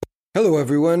Hello,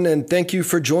 everyone, and thank you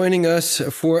for joining us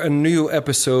for a new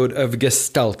episode of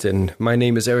Gestalten. My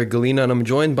name is Eric Galina, and I'm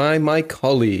joined by my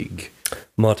colleague,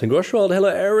 Martin Groschwald. Hello,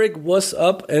 Eric. What's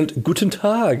up? And guten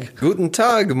Tag. Guten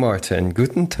Tag, Martin.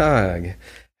 Guten Tag.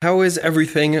 How is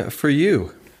everything for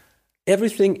you?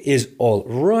 Everything is all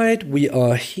right. We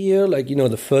are here.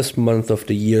 The first month of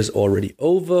the year is already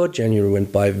over. January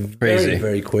went by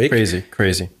very quick.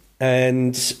 Crazy.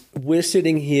 And we're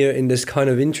sitting here in this kind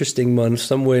of interesting month,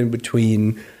 somewhere in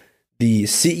between the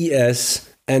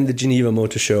CES and the Geneva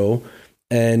Motor Show.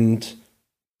 And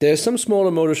there's some smaller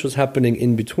motor shows happening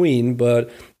in between,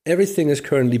 but everything is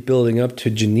currently building up to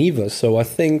Geneva. So I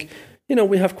think,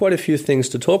 we have quite a few things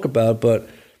to talk about, but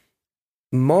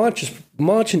March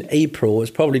and April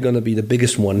is probably going to be the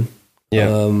biggest one,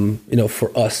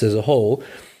 for us as a whole.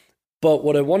 But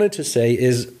what I wanted to say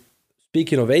is,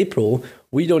 speaking of April,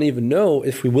 we don't even know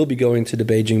if we will be going to the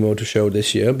Beijing Motor Show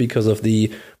this year because of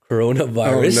the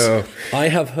coronavirus. Oh, no. I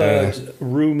have heard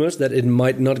rumors that it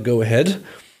might not go ahead.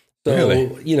 So,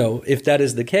 really? If that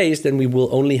is the case, then we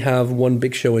will only have one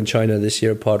big show in China this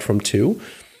year apart from two.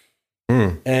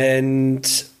 And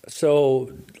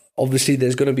so, obviously,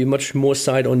 there's going to be much more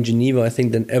sight on Geneva, I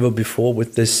think, than ever before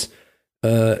with this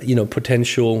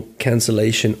potential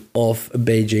cancellation of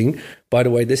Beijing. By the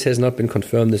way, this has not been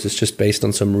confirmed. This is just based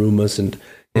on some rumors and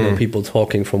people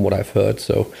talking from what I've heard.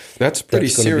 So that's pretty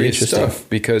serious stuff,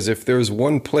 because if there's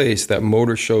one place that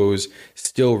motor shows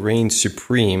still reign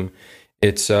supreme,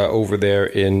 it's over there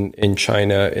in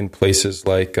China, in places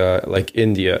like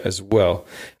India as well,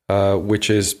 which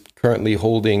is currently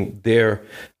holding their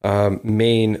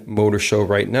main motor show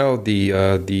right now,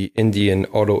 the Indian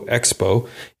Auto Expo,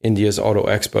 India's Auto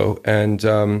Expo. And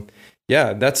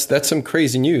that's some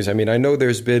crazy news. I mean, I know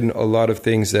there's been a lot of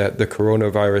things that the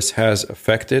coronavirus has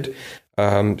affected.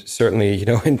 Certainly,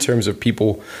 in terms of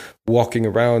people walking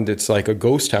around, it's like a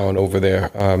ghost town over there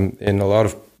in a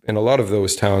lot of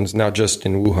those towns, not just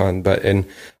in Wuhan, but in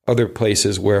other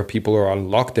places where people are on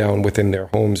lockdown within their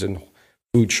homes and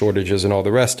food shortages and all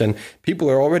the rest. And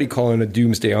people are already calling a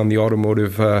doomsday on the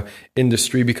automotive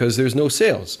industry because there's no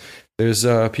sales. There's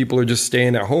people are just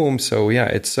staying at home. So yeah,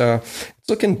 it's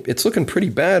looking pretty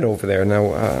bad over there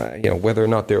now. Whether or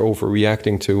not they're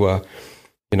overreacting to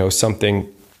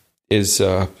something is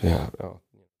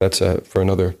that's for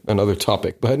another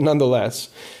topic. But nonetheless,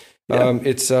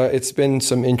 it's been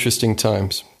some interesting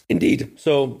times. Indeed.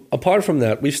 So apart from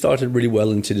that, we've started really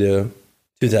well into the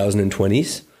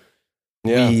 2020s.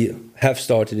 Yeah. We have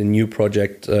started a new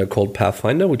project called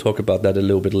Pathfinder. We'll talk about that a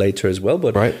little bit later as well.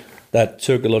 But that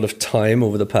took a lot of time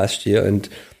over the past year, and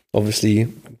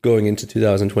obviously going into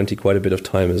 2020, quite a bit of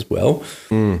time as well.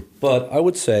 But I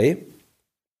would say,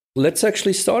 let's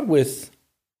actually start with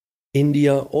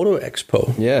India Auto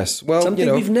Expo. Yes. Well,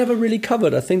 something we've never really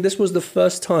covered. I think this was the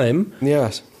first time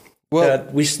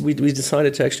that we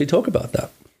decided to actually talk about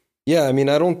that. Yeah, I mean,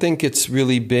 I don't think it's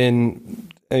really been,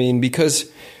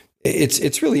 because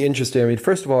it's really interesting. I mean,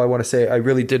 first of all, I want to say I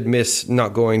really did miss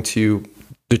not going to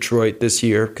Detroit this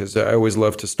year, because I always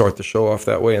love to start the show off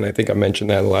that way, and I think I mentioned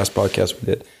that in the last podcast we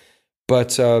did.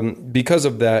 But because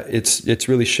of that, it's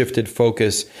really shifted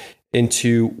focus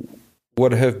into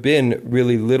what have been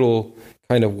really little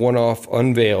kind of one-off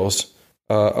unveils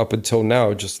up until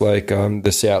now, just like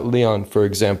the Seat Leon, for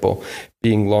example,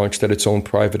 being launched at its own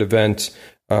private event.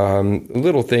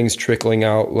 Little things trickling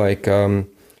out, like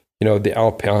the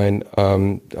Alpine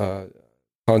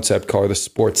concept car, the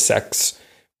Sport Sex,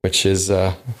 which is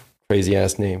a crazy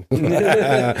ass name.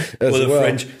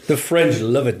 The French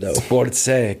love it though. Sport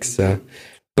Sex.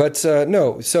 But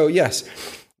no, so yes,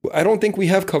 I don't think we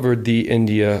have covered the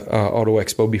India Auto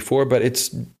Expo before, but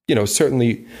it's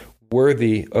certainly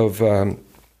worthy of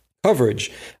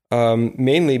coverage.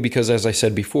 Mainly because, as I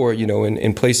said before,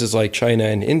 in places like China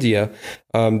and India,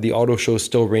 the auto show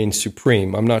still reigns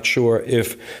supreme. I'm not sure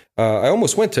if I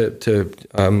almost went to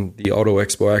the Auto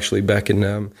Expo actually back in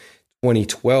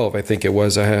 2012, I think it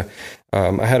was. I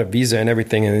had a visa and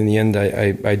everything, and in the end,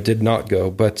 I did not go.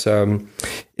 But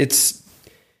it's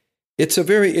a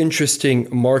very interesting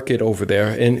market over there,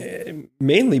 and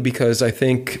mainly because I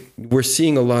think we're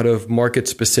seeing a lot of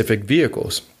market-specific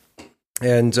vehicles.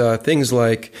 And things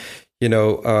like,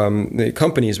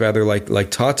 companies rather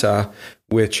like Tata,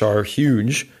 which are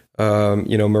huge,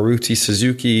 Maruti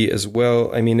Suzuki as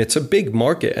well. I mean, it's a big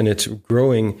market, and it's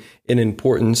growing in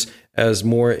importance as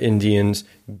more Indians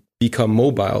become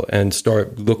mobile and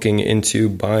start looking into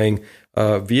buying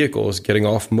vehicles, getting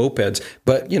off mopeds.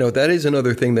 But, that is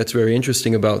another thing that's very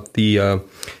interesting about the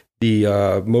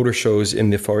motor shows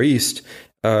in the Far East.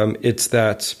 It's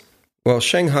that, well,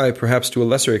 Shanghai perhaps to a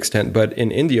lesser extent, but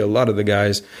in India, a lot of the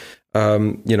guys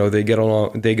They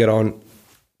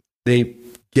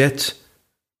get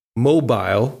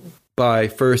mobile by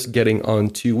first getting on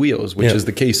two wheels, which is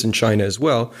the case in China as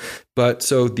well. But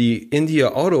so the India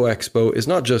Auto Expo is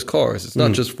not just cars. It's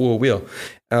not just four wheel.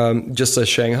 Just as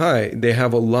Shanghai, they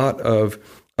have a lot of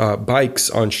bikes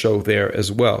on show there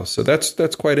as well. So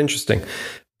that's quite interesting.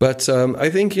 But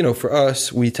I think, for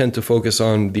us, we tend to focus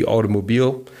on the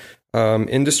automobile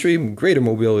industry, greater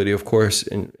mobility, of course,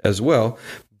 as well.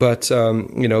 But,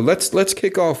 let's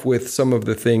kick off with some of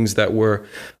the things that were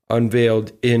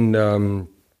unveiled in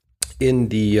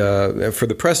the for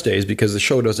the press days, because the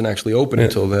show doesn't actually open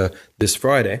until this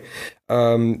Friday.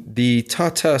 The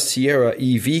Tata Sierra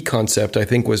EV concept, I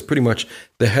think, was pretty much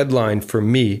the headline for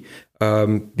me,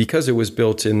 because it was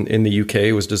built in the UK,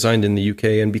 it was designed in the UK,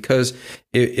 and because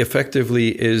it effectively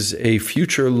is a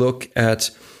future look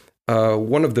at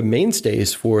one of the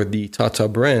mainstays for the Tata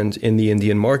brand in the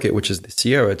Indian market, which is the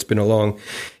Sierra.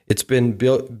 It's been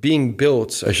being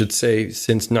built, I should say,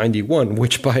 since 91,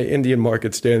 which by Indian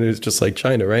market standards, just like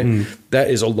China, right? That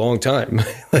is a long time.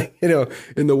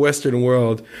 In the Western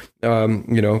world,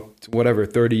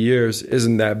 30 years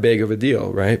isn't that big of a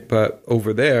deal, right? But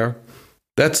over there,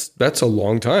 that's a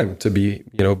long time to be,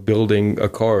 building a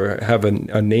car, have a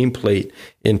nameplate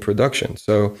in production.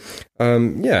 So,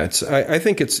 I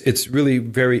think it's really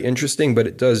very interesting, but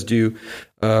it does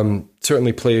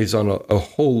certainly plays on a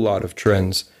whole lot of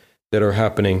trends that are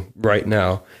happening right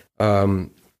now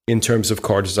in terms of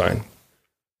car design.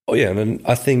 Oh yeah, and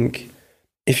I think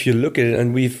if you look at it,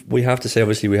 and we have to say,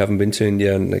 obviously, we haven't been to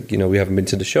India, and we haven't been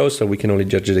to the show, so we can only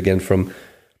judge it again from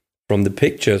the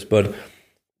pictures, but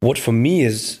what for me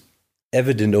is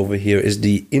evident over here is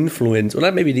the influence, or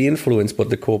not maybe the influence,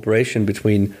 but the cooperation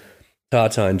between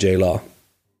Tata and JLR.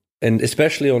 And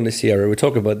especially on the Sierra. We'll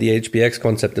talk about the HBX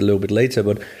concept a little bit later,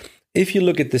 but if you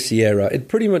look at the Sierra, it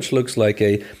pretty much looks like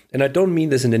and I don't mean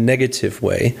this in a negative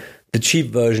way, the cheap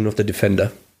version of the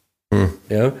Defender.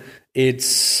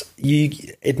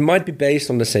 It might be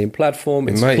based on the same platform.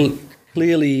 It's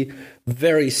clearly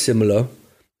very similar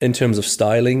in terms of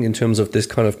styling, in terms of this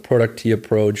kind of product-y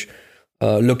approach.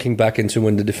 Looking back into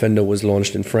when the Defender was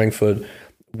launched in Frankfurt,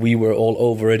 we were all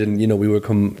over it, and we were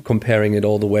comparing it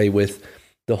all the way with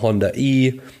the Honda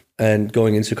E, and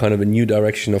going into kind of a new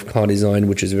direction of car design,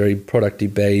 which is very product-y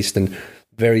based and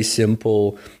very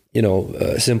simple,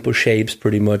 simple shapes,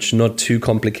 pretty much, not too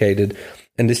complicated.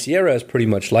 And the Sierra is pretty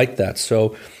much like that.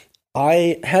 So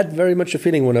I had very much a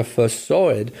feeling when I first saw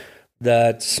it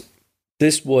that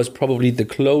this was probably the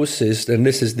closest, and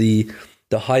this is the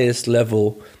highest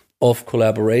level of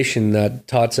collaboration that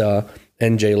Tata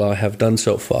and JLR have done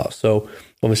so far. So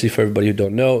obviously, for everybody who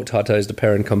don't know, Tata is the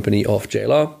parent company of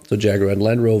JLR, so Jaguar and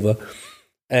Land Rover.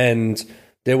 And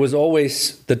there was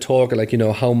always the talk,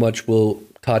 how much will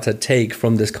Tata take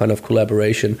from this kind of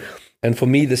collaboration? And for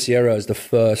me, the Sierra is the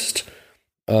first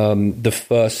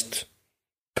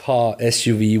car,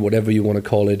 SUV, whatever you want to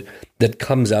call it, that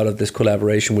comes out of this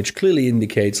collaboration, which clearly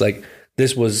indicates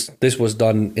this was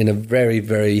done in a very,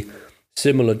 very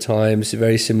similar times,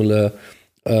 very similar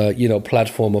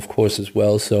platform, of course, as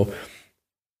well. So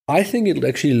I think it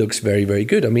actually looks very, very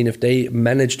good. I mean, if they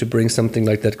manage to bring something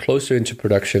like that closer into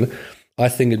production, I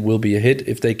think it will be a hit.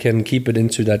 If they can keep it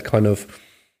into that kind of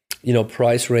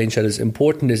price range that is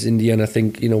important as India, and I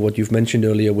think what you've mentioned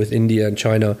earlier with India and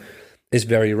China is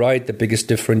very right. The biggest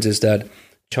difference is that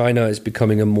China is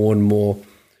becoming a more and more,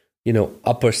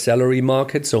 upper salary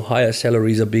market. So higher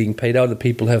salaries are being paid out. The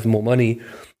people have more money.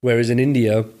 Whereas in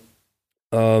India,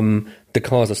 the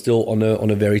cars are still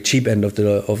on a very cheap end of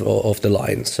the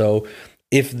line. So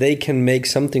if they can make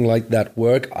something like that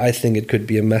work, I think it could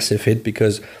be a massive hit,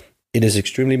 because it is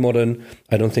extremely modern.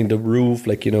 I don't think the roof,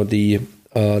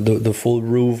 the full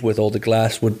roof with all the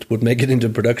glass would make it into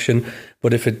production.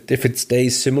 But if it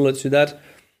stays similar to that,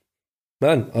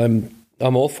 man,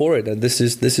 I'm all for it. And this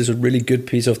is a really good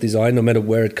piece of design, no matter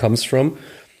where it comes from.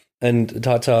 And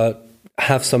Tata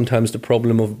have sometimes the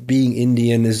problem of being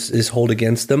Indian is hold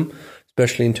against them,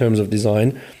 especially in terms of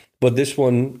design. But this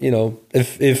one,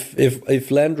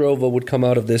 if Land Rover would come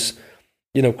out of this,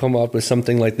 come out with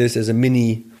something like this as a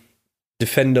mini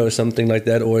Defender or something like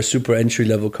that, or a super entry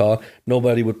level car,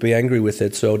 nobody would be angry with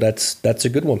it. So that's a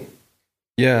good one.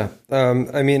 Yeah.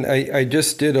 I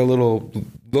just did a little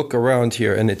look around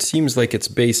here, and it seems like it's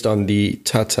based on the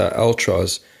Tata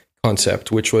Ultras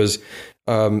concept, which was,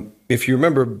 if you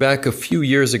remember back a few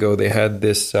years ago, they had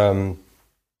this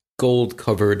gold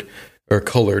covered or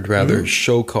colored rather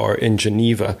show car in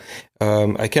Geneva.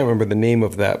 I can't remember the name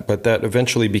of that, but that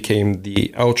eventually became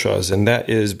the Ultras, and that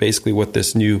is basically what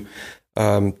this new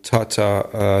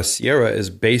Tata Sierra is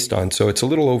based on. So it's a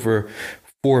little over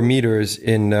 4 meters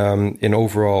in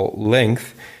overall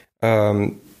length,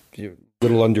 a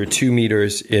little under 2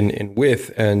 meters in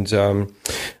width, and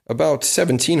about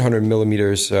 1,700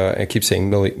 millimeters. I keep saying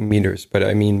millimeters, but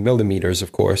I mean millimeters,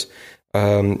 of course.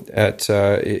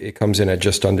 It comes in at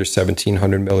just under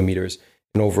 1,700 millimeters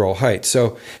in overall height.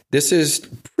 So this is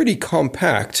pretty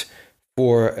compact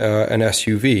for an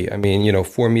SUV. I mean,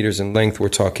 4 meters in length. We're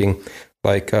talking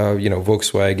like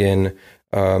Volkswagen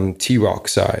T-Roc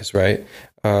size, right?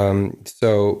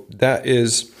 So that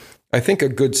is, I think, a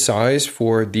good size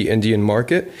for the Indian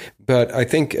market. But I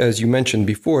think, as you mentioned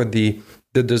before, the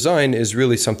design is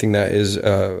really something that is,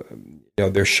 they're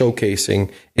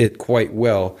showcasing it quite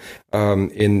well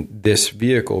in this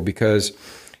vehicle, because,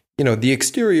 the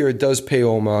exterior does pay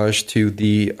homage to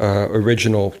the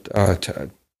original,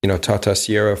 Tata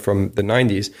Sierra from the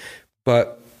 90s,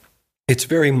 but it's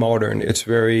very modern. It's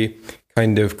very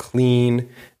kind of clean.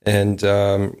 And,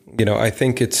 I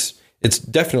think it's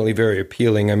definitely very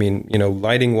appealing. I mean,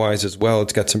 lighting wise as well,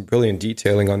 it's got some brilliant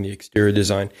detailing on the exterior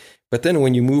design. But then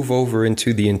when you move over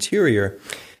into the interior,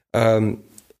 and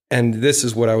this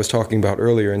is what I was talking about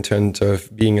earlier in terms of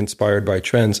being inspired by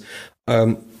trends,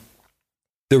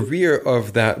 the rear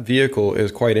of that vehicle is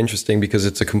quite interesting because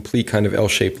it's a complete kind of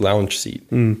L-shaped lounge seat,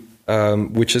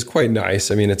 which is quite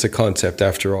nice. I mean, it's a concept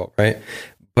after all, right?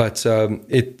 But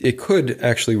it could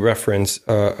actually reference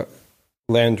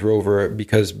Land Rover,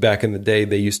 because back in the day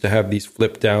they used to have these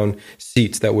flip down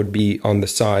seats that would be on the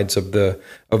sides of the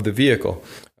vehicle,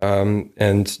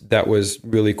 and that was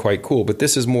really quite cool. But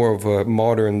this is more of a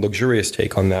modern, luxurious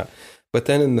take on that. But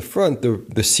then in the front,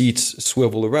 the seats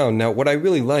swivel around. Now, what I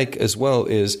really like as well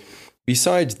is,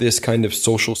 besides this kind of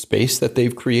social space that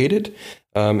they've created,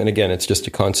 and again, it's just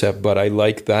a concept, but I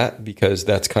like that because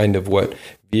that's kind of what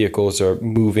vehicles are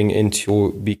moving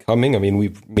into becoming. I mean,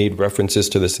 we've made references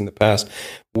to this in the past,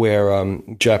 where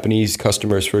Japanese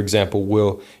customers, for example,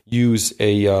 will use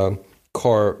a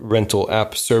car rental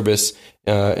app service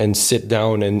and sit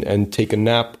down and take a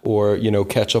nap, or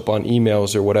catch up on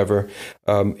emails or whatever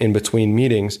in between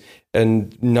meetings,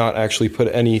 and not actually put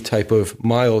any type of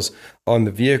miles on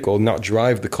the vehicle, not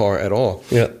drive the car at all.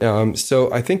 Yeah.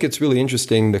 So I think it's really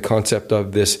interesting, the concept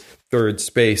of this third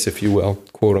space, if you will,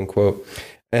 quote unquote.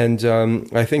 And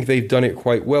I think they've done it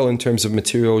quite well in terms of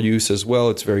material use as well.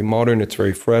 It's very modern. It's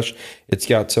very fresh. It's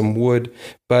got some wood.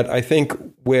 But I think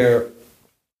where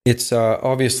it's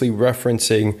obviously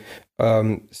referencing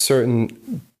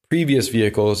certain previous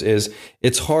vehicles is,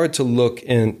 it's hard to look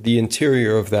in the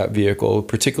interior of that vehicle,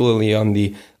 particularly on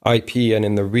the IP and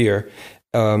in the rear,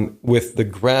 with the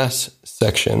grass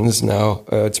sections. Now,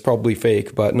 it's probably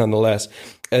fake, but nonetheless,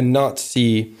 and not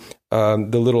see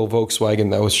the little Volkswagen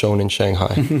that was shown in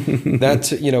Shanghai.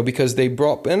 That's, because they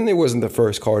brought, and it wasn't the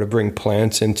first car to bring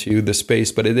plants into the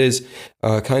space, but it is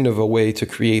kind of a way to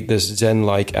create this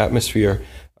Zen-like atmosphere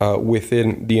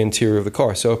within the interior of the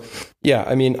car. So, yeah,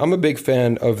 I mean, I'm a big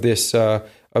fan of this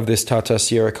Tata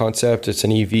Sierra concept. It's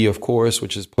an EV, of course,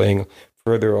 which is playing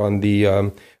further on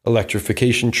the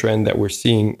electrification trend that we're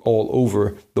seeing all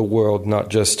over the world, not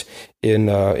just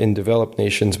in developed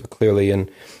nations, but clearly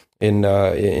in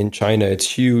China.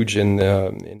 It's huge, in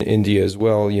India as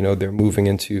well. They're moving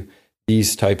into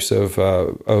these types of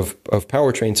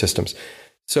powertrain systems.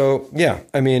 So yeah,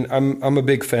 I mean, I'm a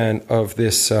big fan of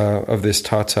this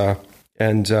Tata,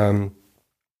 and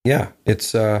yeah,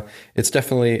 it's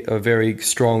definitely a very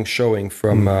strong showing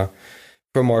from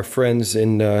our friends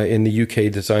in the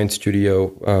UK design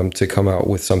studio to come out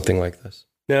with something like this.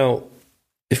 Now,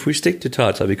 if we stick to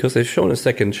Tata, because they've shown a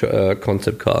second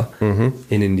concept car in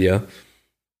India,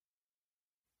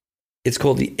 it's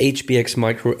called the HBX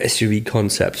Micro SUV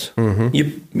Concept.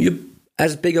 You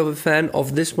as big of a fan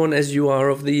of this one as you are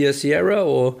of the Sierra,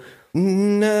 or?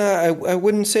 Nah, I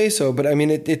wouldn't say so. But I mean,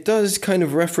 it does kind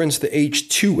of reference the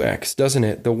H2X, doesn't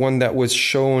it? The one that was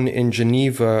shown in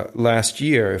Geneva last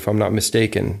year, if I'm not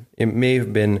mistaken. It may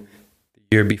have been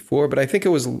the year before, but I think it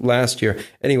was last year.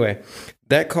 Anyway,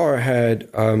 that car had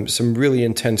some really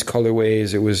intense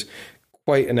colorways. It was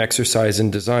quite an exercise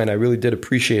in design. I really did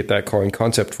appreciate that car in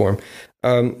concept form.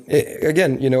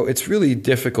 Again, it's really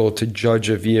difficult to judge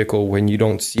a vehicle when you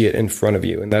don't see it in front of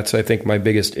you. And that's, I think, my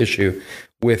biggest issue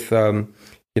with,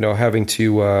 having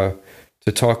to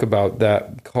talk about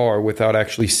that car without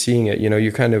actually seeing it.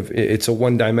 You kind of, it's a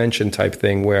one-dimension type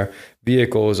thing, where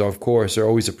vehicles, of course, are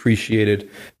always appreciated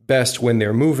best when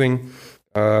they're moving,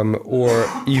 or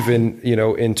even,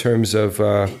 in terms of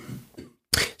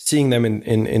seeing them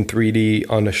in 3D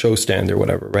on a show stand or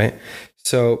whatever, right?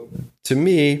 So to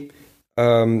me,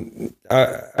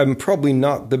 I'm probably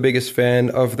not the biggest fan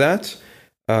of that,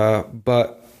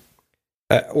 but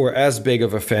or as big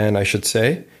of a fan, I should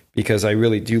say, because I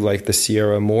really do like the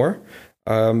Sierra more.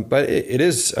 But it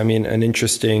is, I mean, an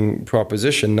interesting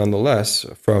proposition nonetheless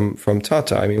from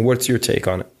Tata. I mean, what's your take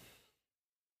on it?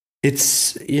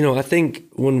 It's, I think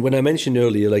when I mentioned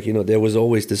earlier, like, there was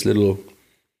always this little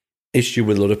issue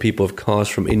with a lot of people of cars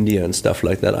from India and stuff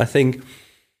like that. I think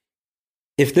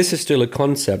if this is still a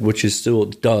concept, which is still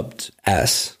dubbed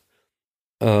as,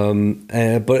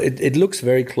 but it looks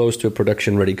very close to a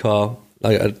production-ready car.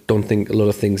 I don't think a lot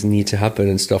of things need to happen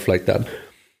and stuff like that.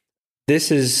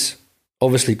 This is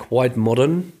obviously quite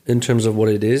modern in terms of what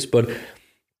it is, but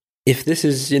if this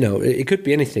is, it could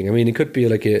be anything. I mean, it could be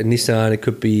like a Nissan, it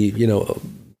could be,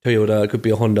 Toyota, it could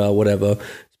be a Honda, whatever,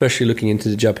 especially looking into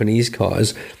the Japanese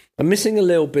cars. I'm missing a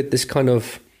little bit this kind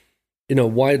of,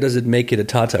 why does it make it a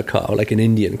Tata car, like an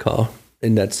Indian car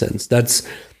in that sense? That's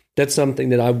something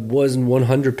that I wasn't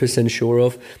 100% sure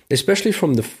of, especially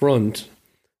from the front.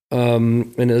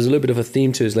 And there's a little bit of a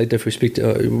theme to it later if we speak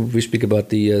about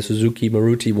the Suzuki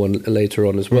Maruti one later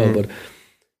on as well. Mm-hmm.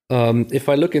 But if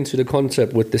I look into the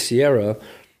concept with the Sierra,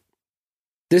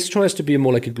 this tries to be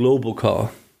more like a global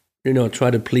car,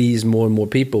 try to please more and more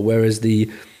people, whereas the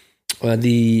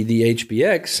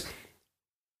HBX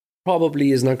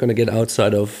probably is not going to get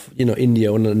outside of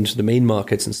India and into the main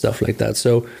markets and stuff like that.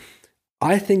 So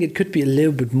I think it could be a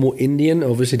little bit more Indian.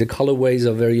 Obviously, the colorways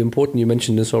are very important. You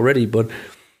mentioned this already, but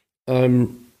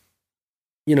do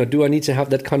I need to have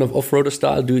that kind of off-roader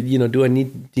style? Do you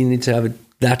need to have it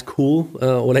that cool,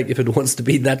 or like if it wants to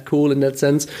be that cool in that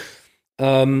sense?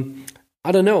 I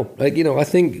don't know. Like, I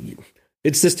think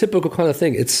it's this typical kind of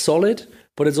thing. It's solid,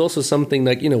 but it's also something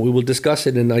like, we will discuss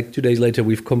it and like 2 days later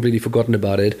we've completely forgotten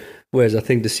about it. Whereas I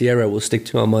think the Sierra will stick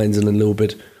to our minds in a little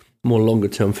bit more longer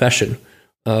term fashion.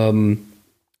 So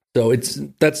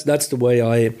that's the way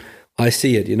I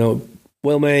see it.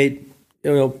 Well made,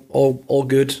 all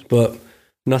good, but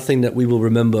nothing that we will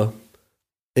remember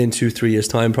in 2-3 years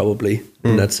time, probably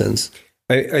in that sense.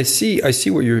 I see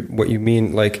what you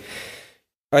mean. Like,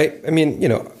 I mean,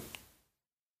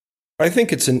 I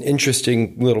think it's an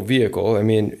interesting little vehicle. I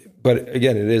mean, but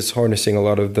again, it is harnessing a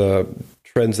lot of the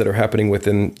trends that are happening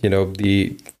within,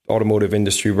 the automotive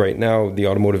industry right now, the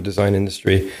automotive design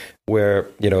industry, where,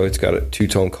 it's got a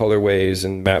two-tone colorways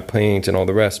and matte paint and all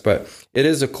the rest. But it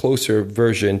is a closer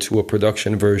version to a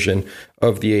production version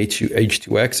of the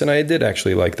H2X. And I did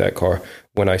actually like that car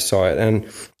when I saw it. And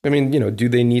I mean, do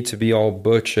they need to be all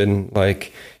butch and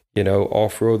like,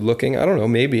 off-road looking? I don't know,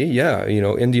 maybe, yeah.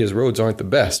 India's roads aren't the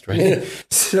best, right? Yeah.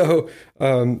 So,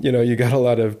 you got a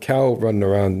lot of cow running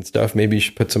around and stuff. Maybe you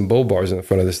should put some bull bars in the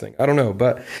front of this thing. I don't know,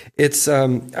 but it's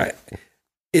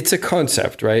a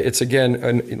concept, right? It's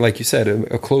again, like you said,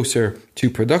 a closer to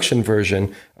production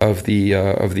version of the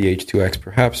H2X,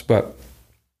 perhaps. But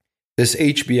this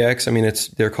HBX, I mean,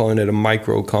 they're calling it a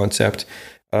micro concept,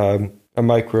 a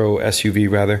micro SUV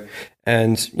rather,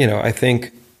 and I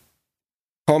think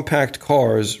compact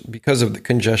cars, because of the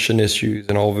congestion issues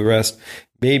and all the rest,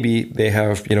 maybe they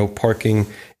have parking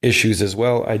issues as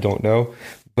well. I don't know.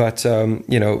 But,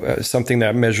 something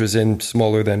that measures in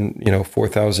smaller than,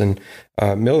 4,000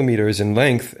 millimeters in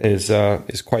length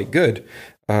is quite good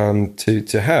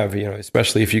to have,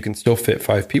 especially if you can still fit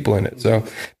 5 people in it. So,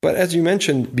 but as you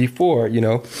mentioned before,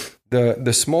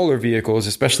 the smaller vehicles,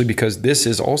 especially because this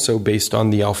is also based on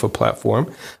the Alpha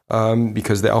platform,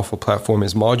 because the Alpha platform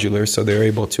is modular, so they're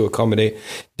able to accommodate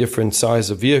different size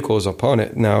of vehicles upon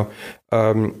it. Now,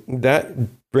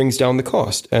 that brings down the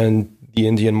cost, and the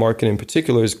Indian market in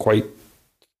particular is quite,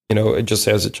 just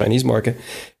as a Chinese market,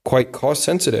 quite cost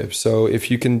sensitive. So if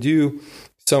you can do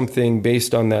something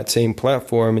based on that same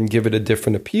platform and give it a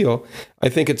different appeal, I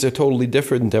think it's a totally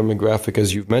different demographic,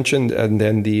 as you've mentioned. And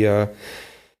then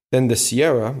the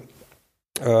Sierra,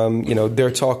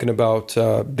 they're talking about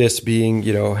this being,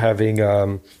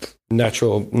 having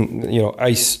natural,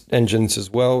 ICE engines as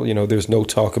well. There's no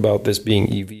talk about this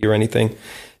being EV or anything.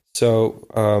 So,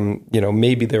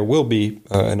 maybe there will be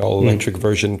an all-electric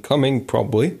version coming,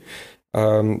 probably.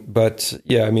 But,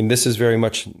 yeah, I mean, this is very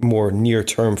much more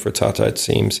near-term for Tata, it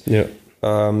seems. Yeah.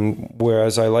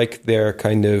 Whereas I like their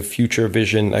kind of future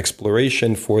vision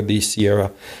exploration for the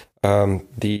Sierra.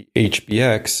 The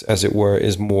HBX, as it were,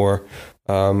 is more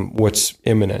what's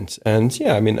imminent. And,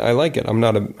 yeah, I mean, I like it. I'm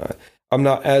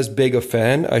not as big a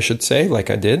fan, I should say, like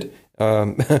I did.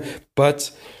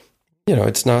 But...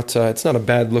 it's not a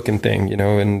bad looking thing,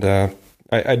 and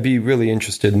I'd be really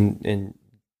interested in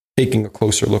taking a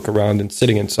closer look around and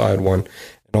sitting inside one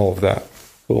and all of that.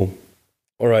 Cool.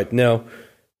 All right. Now,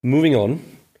 moving on.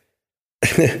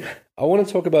 I want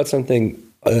to talk about something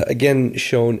again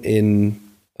shown in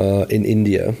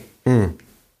India.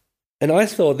 And I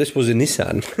thought this was a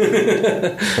Nissan.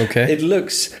 Okay. It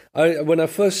looks. When I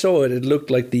first saw it, it looked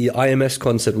like the IMS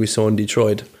concept we saw in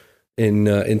Detroit in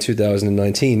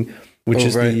 2019, which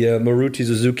is the Maruti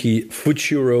Suzuki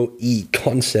Futuro E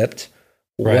concept.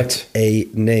 Right. What a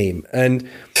name! And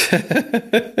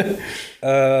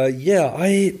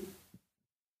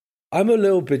I'm a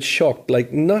little bit shocked.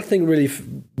 Like nothing really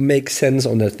makes sense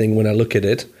on that thing when I look at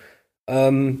it.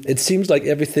 It seems like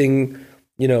everything,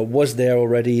 was there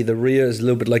already. The rear is a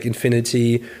little bit like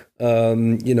Infiniti.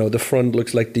 The front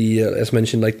looks like as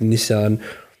mentioned, like the Nissan.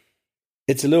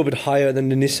 It's a little bit higher than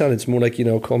the Nissan. It's more like,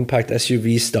 compact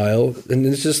SUV style. And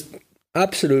it's just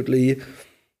absolutely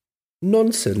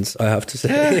nonsense, I have to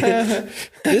say.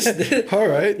 All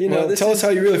right. Tell us how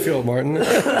you really feel, Martin.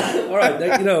 All right.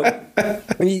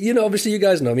 Obviously you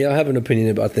guys know me. I have an opinion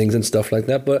about things and stuff like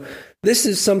that. But this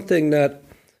is something that,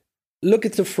 look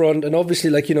at the front, and obviously,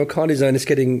 car design is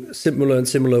getting similar and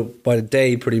similar by the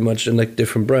day, pretty much, in like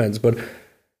different brands. But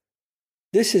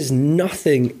this is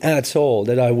nothing at all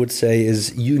that I would say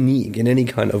is unique in any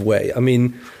kind of way. I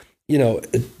mean,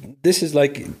 this is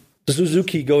like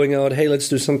Suzuki going out, hey, let's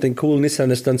do something cool. Nissan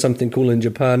has done something cool in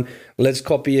Japan. Let's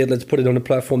copy it. Let's put it on a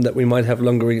platform that we might have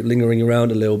lingering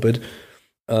around a little bit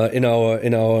in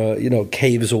our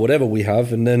caves or whatever we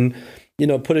have, and then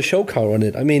put a show car on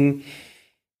it. I mean,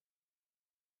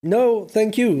 no,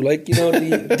 thank you. Like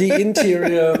the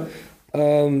interior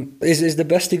is the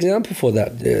best example for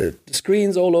that. The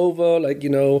screens all over. Like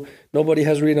nobody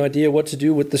has really an idea what to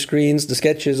do with the screens. The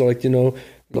sketches, like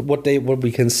what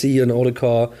we can see on all the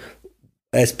car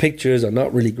as pictures are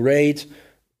not really great.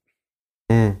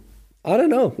 I don't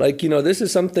know. Like this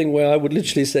is something where I would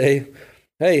literally say,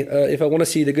 hey, if I want to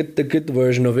see the good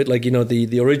version of it, like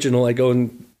the original, I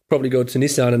probably go to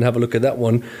Nissan and have a look at that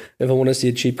one. If I want to see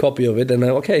a cheap copy of it, then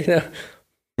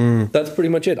that's pretty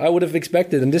much it. I would have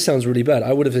expected, and this sounds really bad,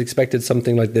 I would have expected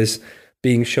something like this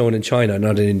being shown in China,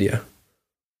 not in India.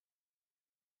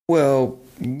 Well,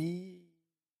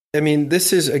 I mean,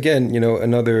 this is, again,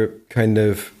 another kind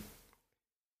of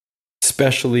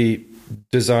specially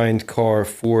designed car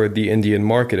for the Indian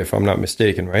market, if I'm not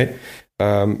mistaken, right?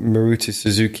 Maruti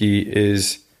Suzuki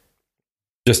is,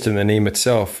 just in the name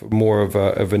itself, more of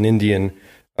an Indian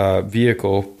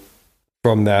vehicle.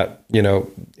 From that,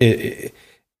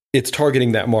 it's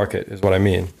targeting that market, is what I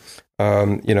mean.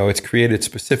 It's created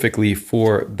specifically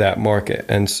for that market,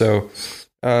 and so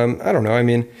I don't know. I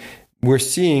mean, we're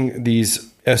seeing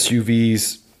these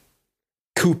SUVs,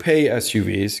 coupe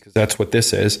SUVs, because that's what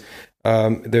this is.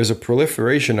 There's a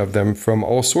proliferation of them from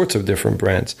all sorts of different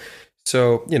brands.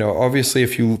 So obviously,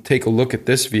 if you take a look at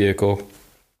this vehicle,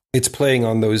 it's playing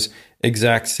on those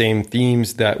exact same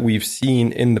themes that we've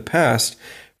seen in the past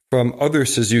from other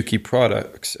Suzuki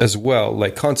products as well,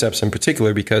 like concepts in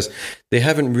particular, because they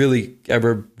haven't really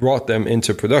ever brought them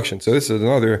into production. So this is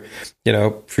another,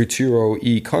 Futuro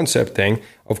E concept thing.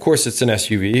 Of course, it's an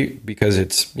SUV because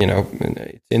it's,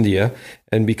 it's India,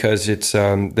 and because it's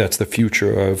that's the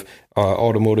future of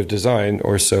automotive design,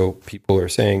 or so people are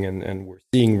saying, and we're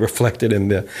seeing reflected in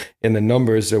the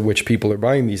numbers at which people are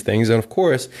buying these things. And of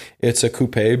course, it's a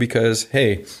coupe because,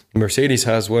 hey, Mercedes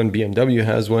has one, BMW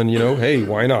has one. Hey,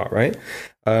 why not, right?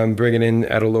 Bring it in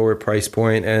at a lower price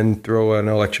point and throw an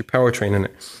electric powertrain in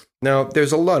it. Now,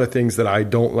 there's a lot of things that I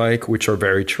don't like, which are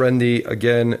very trendy.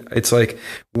 Again, it's like,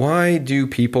 why do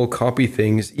people copy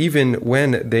things even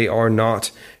when they are not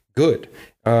good?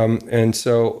 And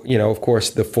so, of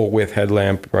course, the full width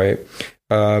headlamp, right?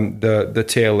 The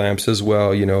tail lamps as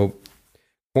well,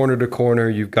 corner to corner,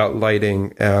 you've got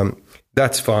lighting.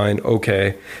 That's fine.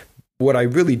 Okay. What I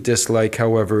really dislike,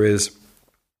 however, is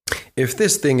if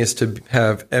this thing is to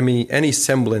have any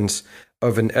semblance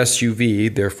of an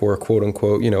SUV, therefore, quote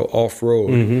unquote,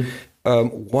 off-road,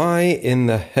 why in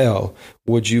the hell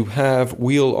would you have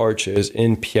wheel arches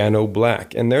in piano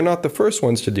black? And they're not the first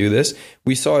ones to do this.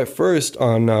 We saw it first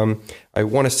on, I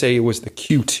want to say it was the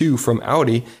Q2 from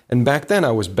Audi. And back then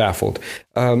I was baffled.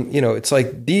 It's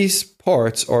like these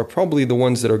parts are probably the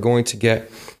ones that are going to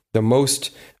get the most,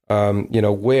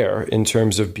 wear in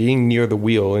terms of being near the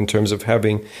wheel, in terms of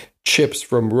having chips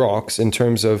from rocks, in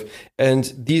terms of,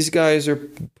 and these guys are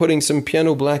putting some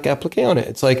piano black applique on it.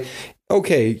 It's like,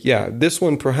 okay, yeah, this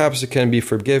one perhaps it can be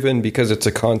forgiven because it's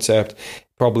a concept,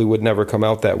 probably would never come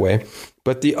out that way.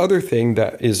 But the other thing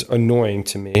that is annoying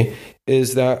to me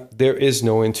is that there is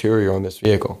no interior on this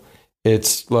vehicle.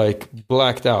 It's like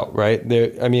blacked out, right?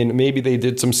 Maybe they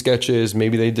did some sketches,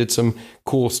 maybe they did some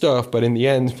cool stuff, but in the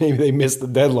end, maybe they missed the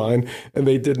deadline and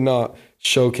they did not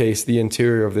showcase the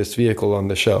interior of this vehicle on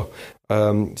the show.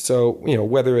 So,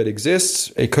 whether it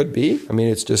exists, it could be. I mean,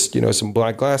 it's just, some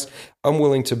black glass. I'm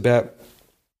willing to bet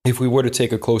if we were to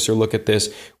take a closer look at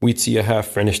this, we'd see a half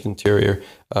finished interior,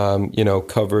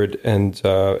 covered and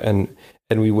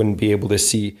we wouldn't be able to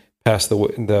see past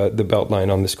the belt line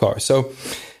on this car. So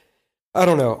I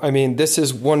don't know. I mean, this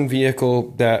is one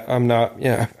vehicle that I'm not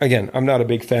a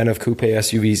big fan of coupe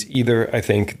SUVs either. I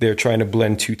think they're trying to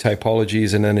blend two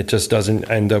typologies and then it just doesn't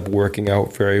end up working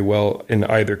out very well in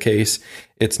either case.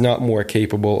 It's not more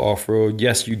capable off-road.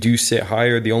 Yes, you do sit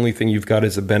higher. The only thing you've got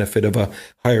is the benefit of a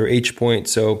higher H point.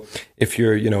 So if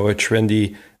you're, a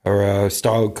trendy or a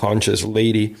style-conscious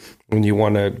lady and you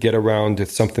want to get around with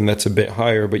something that's a bit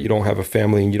higher, but you don't have a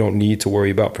family and you don't need to worry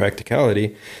about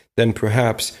practicality, then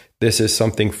perhaps this is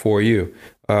something for you.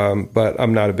 But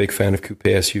I'm not a big fan of coupe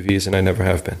SUVs, and I never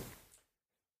have been.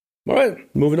 All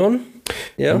right, moving on.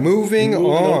 Yeah, moving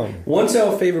on. What's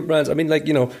our favorite brands? I mean,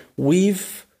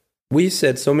 we've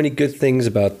said so many good things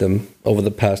about them over the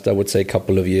past, I would say,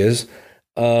 couple of years.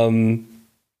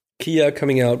 Kia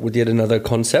coming out with yet another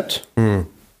concept.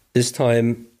 This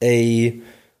time, I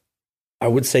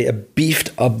would say a beefed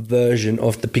up version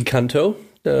of the Picanto,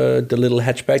 the little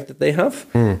hatchback that they have.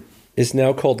 Is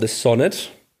now called the Sonnet.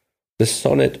 The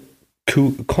Sonnet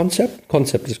Concept?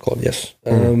 Concept is called, yes.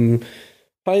 Fine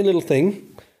little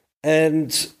thing.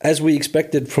 And as we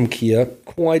expected from Kia,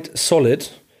 quite solid,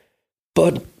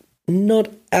 but not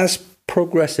as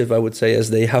progressive, I would say, as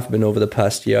they have been over the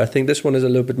past year. I think this one is a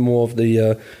little bit more of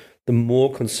the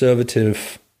more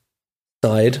conservative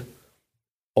side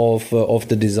of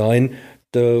the design.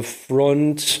 The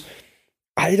front,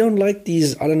 I don't like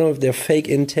these. I don't know if they're fake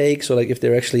intakes or if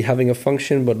they're actually having a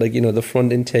function, but the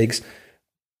front intakes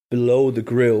below the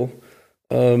grille.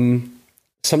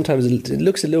 Sometimes it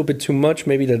looks a little bit too much.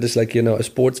 Maybe that is a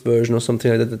sports version or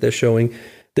something like that they're showing.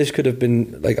 This could have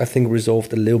been I think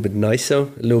resolved a little bit nicer,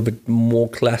 a little bit more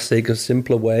classic, a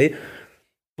simpler way.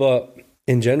 But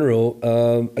in general,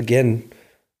 again,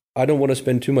 I don't want to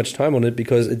spend too much time on it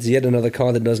because it's yet another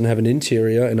car that doesn't have an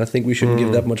interior, and I think we shouldn't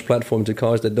give that much platform to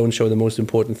cars that don't show the most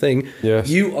important thing. Yes.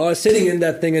 You are sitting in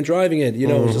that thing and driving it.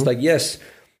 It's just yes.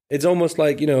 It's almost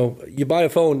like, you buy a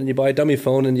phone and you buy a dummy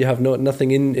phone and you have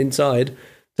nothing inside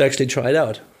to actually try it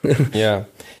out. Yeah.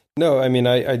 No, I mean,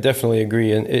 I definitely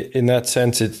agree. And in that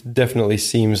sense, it definitely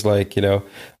seems like,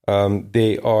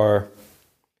 they are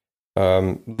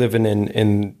living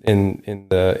in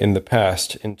the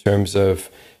past in terms of,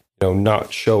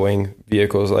 not showing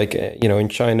vehicles in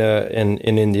China and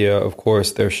in India, of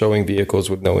course, they're showing vehicles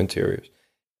with no interiors.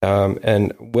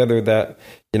 And whether that,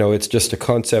 it's just a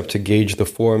concept to gauge the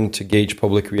form, to gauge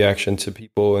public reaction to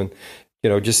people and,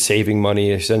 just saving money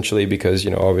essentially because,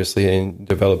 obviously in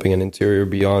developing an interior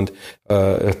beyond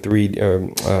a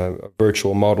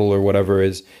virtual model or whatever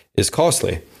is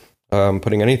costly.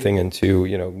 Putting anything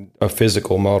into, a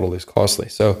physical model is costly.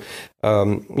 So,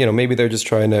 maybe they're just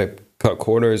trying to cut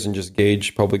corners and just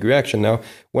gauge public reaction. Now,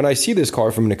 when I see this car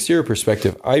from an exterior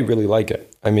perspective, I really like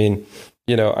it. I mean,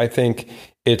 I think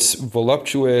it's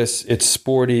voluptuous, it's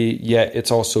sporty, yet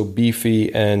it's also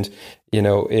beefy and,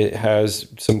 it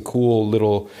has some cool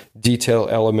little detail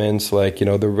elements like,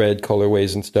 the red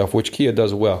colorways and stuff, which Kia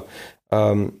does well.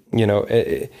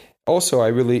 Also, I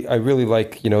really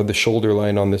like, the shoulder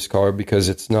line on this car because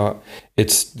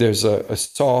there's a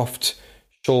soft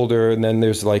shoulder and then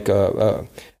there's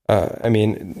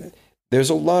there's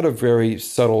a lot of very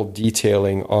subtle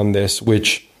detailing on this,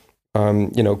 which,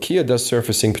 Kia does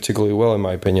surfacing particularly well, in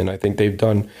my opinion. I think they've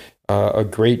done a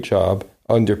great job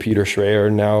under Peter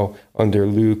Schreier, now under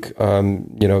Luke,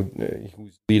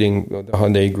 who's leading the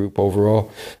Hyundai group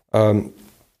overall.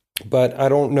 But I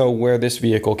don't know where this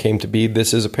vehicle came to be.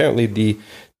 This is apparently the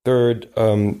third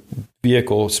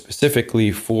vehicle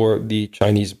specifically for the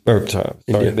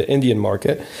the Indian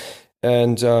market.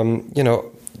 And,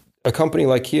 a company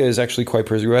like Kia is actually quite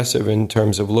progressive in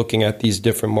terms of looking at these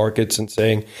different markets and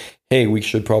saying, hey, we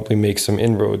should probably make some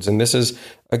inroads. And this is,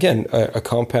 again, a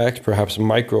compact, perhaps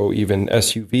micro even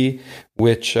SUV,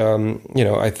 which,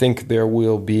 I think there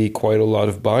will be quite a lot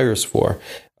of buyers for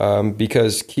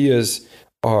because Kias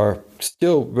are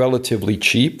still relatively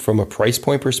cheap from a price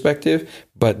point perspective,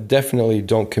 but definitely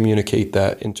don't communicate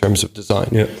that in terms of design.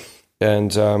 Yeah.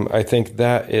 And I think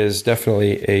that is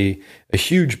definitely a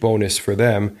huge bonus for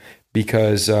them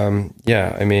because,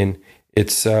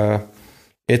 it's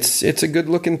a good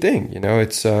looking thing,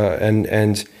 It's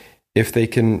and if they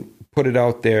can put it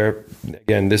out there,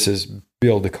 again, this is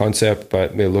build a concept,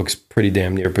 but it looks pretty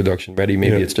damn near production ready.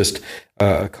 Maybe it's just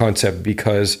a concept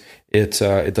because it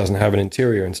doesn't have an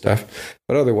interior and stuff.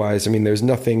 But otherwise, I mean, there's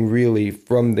nothing really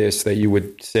from this that you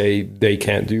would say they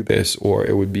can't do this or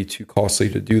it would be too costly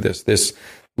to do this. This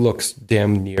looks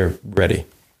damn near ready.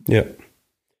 Yeah.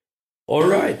 All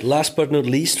right. Last but not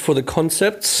least, for the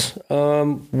concepts,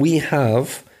 we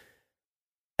have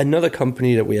another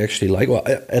company that we actually like, well,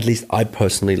 at least I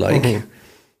personally like,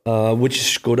 which is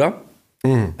Skoda.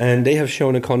 And they have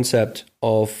shown a concept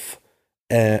of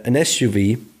an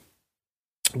SUV,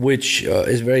 which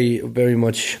is very, very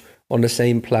much on the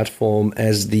same platform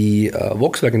as the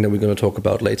Volkswagen that we're going to talk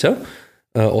about later,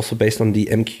 also based on the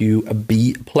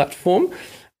MQB platform.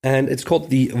 And it's called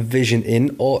the Vision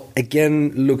In, or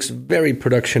again, looks very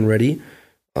production ready,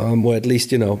 or at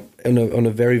least, in a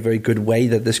very, very good way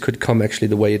that this could come actually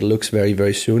the way it looks very,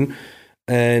 very soon.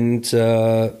 And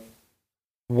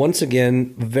once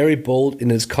again, very bold in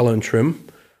its color and trim.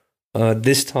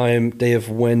 This time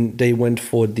they went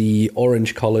for the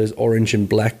orange colors, orange and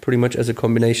black, pretty much as a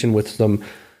combination with some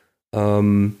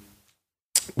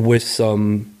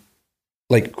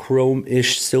like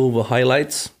chrome-ish silver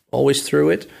highlights always through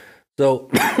it. So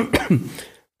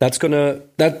that's just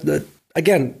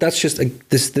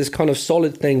this kind of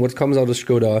solid thing. What comes out of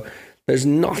Skoda, there's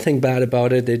nothing bad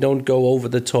about it. They don't go over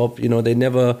the top. They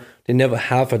never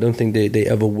have. I don't think they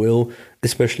ever will,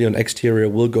 especially on exterior,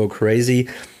 will go crazy.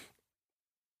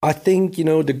 I think,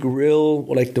 the grille,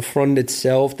 or like the front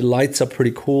itself, the lights are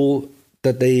pretty cool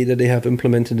that they have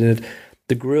implemented in it.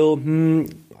 The grille,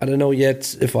 I don't know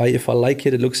yet if I like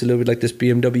it. It looks a little bit like this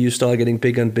BMW style, getting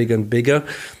bigger and bigger and bigger.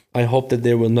 I hope that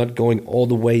they will not going all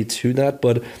the way to that,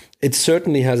 but it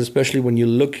certainly has, especially when you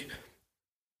look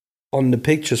on the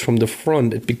pictures from the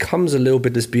front, it becomes a little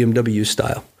bit this BMW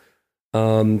style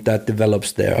that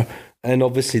develops there. And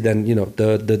obviously then,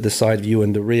 the side view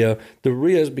and the rear. The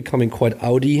rear is becoming quite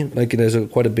Audi. Like there's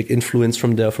quite a big influence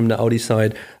from the Audi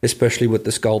side, especially with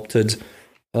the sculpted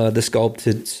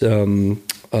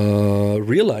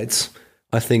rear lights.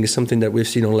 I think is something that we've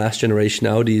seen on last generation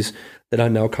Audis that are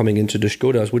now coming into the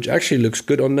Skodas, which actually looks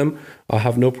good on them. I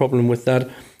have no problem with that.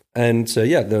 And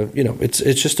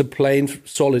it's just a plain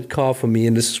solid car for me,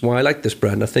 and this is why I like this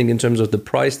brand. I think in terms of the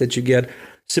price that you get,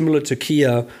 similar to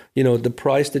Kia, the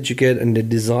price that you get and the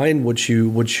design what you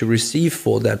receive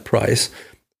for that price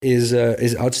is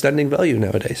outstanding value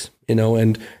nowadays.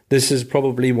 And this is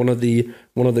probably one of the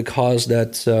cars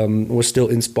that was still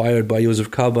inspired by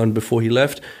Joseph Karban before he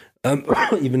left.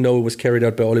 Even though it was carried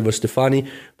out by Oliver Stefani,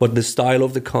 but the style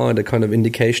of the car and the kind of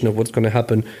indication of what's going to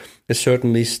happen is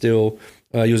certainly still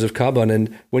Joseph Karban.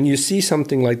 And when you see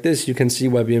something like this, you can see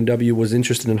why BMW was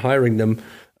interested in hiring them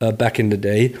back in the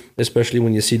day, especially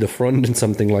when you see the front and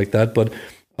something like that. But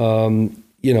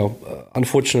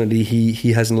unfortunately,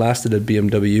 he hasn't lasted at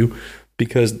BMW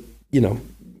because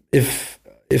if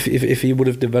he would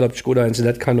have developed Skoda in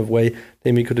that kind of way,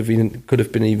 then he could have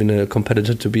been even a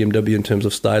competitor to BMW in terms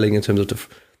of styling, in terms of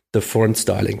the front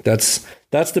styling. That's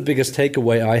the biggest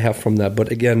takeaway I have from that.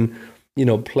 But again,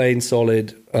 plain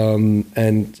solid,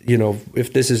 and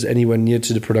if this is anywhere near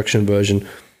to the production version,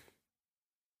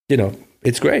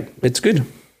 it's great. It's good.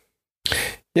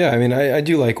 Yeah, I mean, I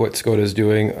do like what Skoda is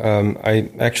doing.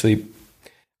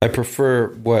 I prefer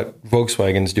what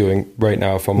Volkswagen's doing right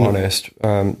now, if I'm honest.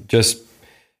 Just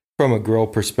from a grille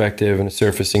perspective and a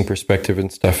surfacing perspective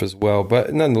and stuff as well.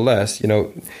 But nonetheless,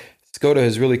 Skoda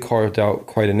has really carved out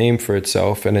quite a name for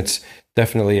itself, and it's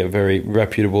definitely a very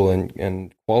reputable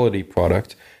and quality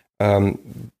product. I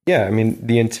mean,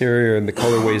 the interior and the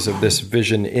colorways of this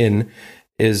Vision In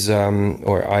is,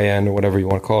 or IN or whatever you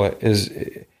want to call it, is,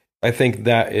 I think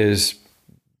that is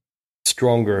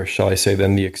stronger, shall I say,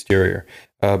 than the exterior.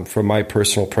 From my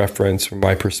personal preference, from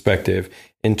my perspective,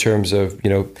 in terms of,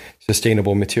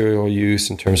 sustainable material use,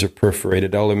 in terms of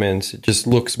perforated elements, it just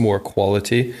looks more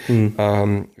quality.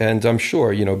 And I'm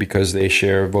sure, because they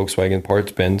share Volkswagen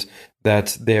parts bins,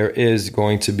 that there is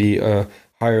going to be a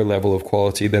higher level of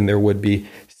quality than there would be,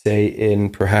 say, in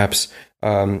perhaps,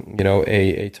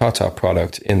 a Tata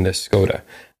product in this Skoda.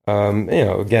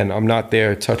 Again, I'm not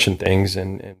there touching things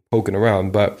and poking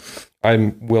around, but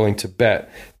I'm willing to bet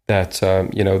that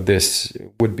this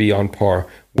would be on par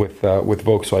with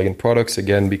Volkswagen products,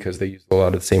 again, because they use a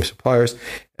lot of the same suppliers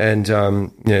and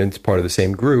it's part of the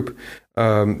same group,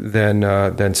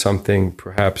 than something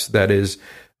perhaps that is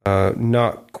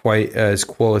not quite as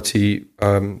quality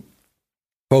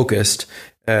focused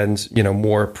and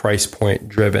more price point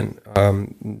driven.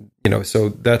 So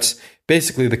that's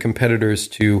basically the competitors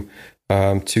to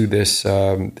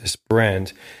this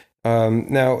brand.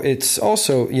 Now it's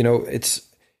also it's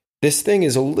this thing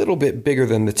is a little bit bigger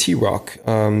than the T-Roc.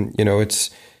 It's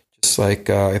just like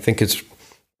I think it's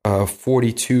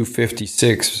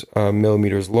 4256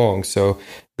 millimeters long. So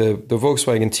the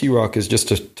Volkswagen T-Roc is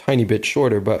just a tiny bit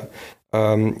shorter, but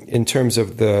in terms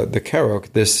of the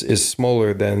Karoq, this is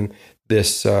smaller than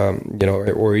this,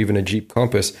 or even a Jeep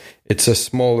Compass. It's a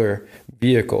smaller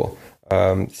vehicle.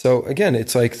 So again,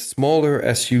 it's like smaller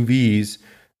SUVs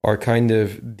are kind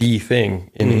of the thing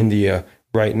in India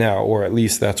right now, or at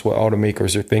least that's what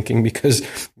automakers are thinking, because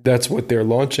that's what they're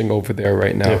launching over there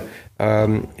right now.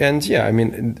 From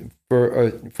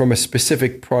a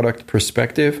specific product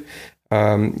perspective,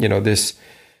 this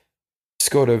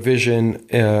Skoda Vision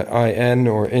IN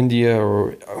or India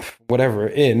or whatever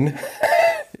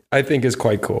I think is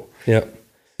quite cool. Yeah.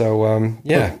 So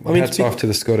hats off to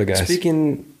the Skoda guys.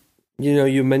 Speaking,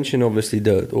 you mentioned obviously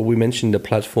we mentioned the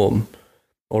platform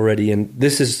already, and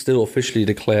this is still officially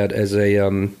declared as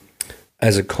a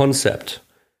concept.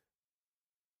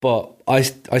 But I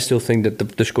still think that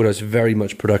the Skoda is very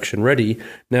much production ready.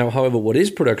 Now, however, what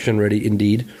is production ready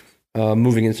indeed,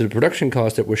 moving into the production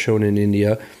cars that were shown in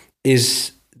India,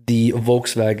 is the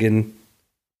Volkswagen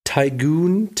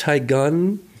Taygun.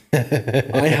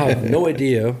 I have no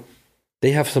idea.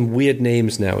 They have some weird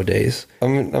names nowadays.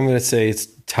 I'm going to say it's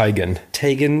Taygun.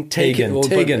 Taygun.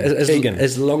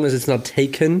 As long as it's not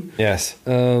taken. Yes.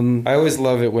 I always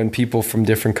love it when people from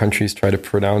different countries try to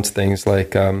pronounce things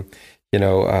like,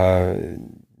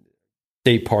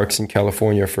 state parks in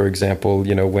California, for example,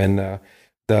 when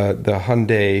the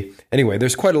Hyundai. Anyway,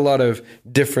 there's quite a lot of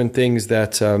different things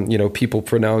that, people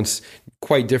pronounce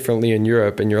quite differently in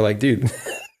Europe. And you're like, dude.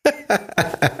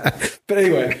 But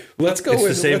anyway, let's go it's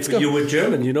with the same let's for go. you with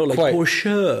German, like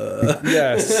Porsche.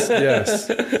 Yes.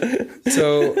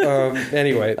 So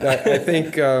anyway, I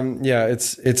think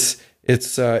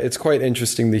it's quite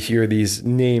interesting to hear these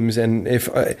names, and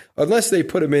unless they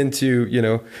put them into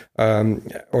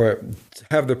or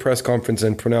have the press conference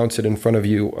and pronounce it in front of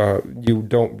you, you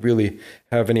don't really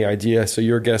have any idea. So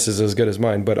your guess is as good as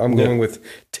mine. But I'm going with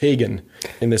Taygun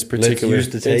in this particular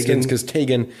instance, because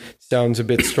Taygun sounds a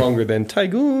bit stronger than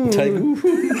Taygun.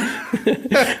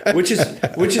 which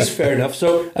is fair enough.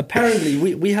 So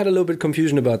apparently we had a little bit of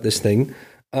confusion about this thing.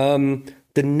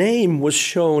 The name was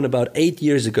shown about 8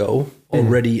 years ago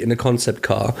already in a concept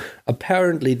car.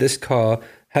 Apparently, this car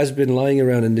has been lying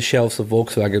around in the shelves of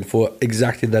Volkswagen for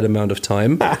exactly that amount of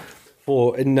time.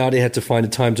 And now they had to find a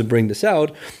time to bring this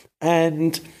out.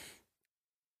 And,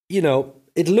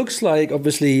 it looks like,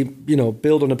 obviously,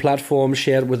 built on a platform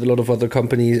shared with a lot of other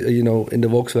companies, in the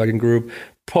Volkswagen group.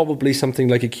 Probably something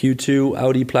like a Q2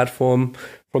 Audi platform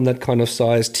from that kind of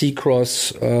size.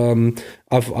 T-Cross,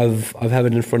 I've have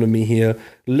it in front of me here.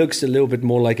 Looks a little bit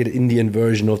more like an Indian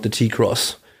version of the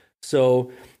T-Cross.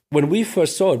 So when we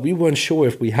first saw it, we weren't sure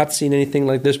if we had seen anything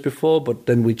like this before, but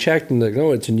then we checked and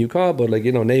it's a new car, but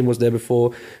name was there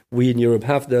before. We in Europe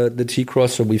have the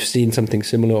T-Cross, so we've seen something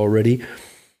similar already.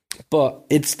 But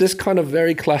it's this kind of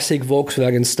very classic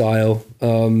Volkswagen style.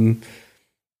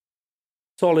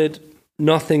 Solid,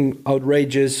 nothing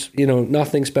outrageous,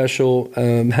 nothing special.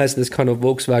 Has this kind of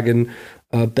Volkswagen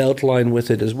belt line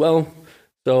with it as well.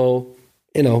 So,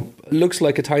 looks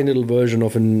like a tiny little version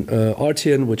of an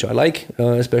Arteon, which I like,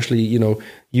 especially,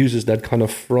 uses that kind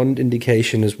of front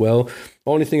indication as well.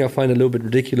 Only thing I find a little bit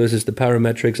ridiculous is the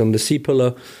parametrics on the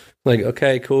C-pillar. Like,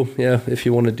 okay, cool. Yeah, if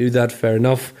you want to do that, fair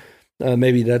enough.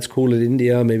 Maybe that's cool in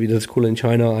India. Maybe that's cool in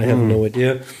China. I have no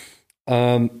idea.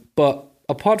 But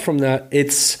apart from that,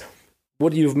 it's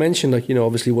what you've mentioned,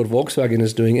 obviously what Volkswagen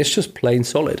is doing. It's just plain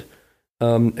solid.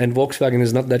 And Volkswagen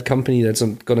is not that company that's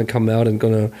going to come out and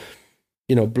going to,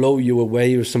 blow you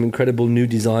away with some incredible new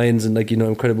designs and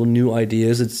incredible new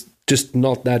ideas. It's just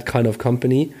not that kind of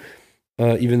company,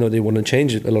 even though they want to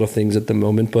change a lot of things at the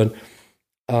moment. But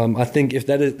I think if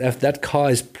that car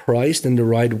is priced in the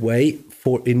right way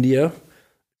for India,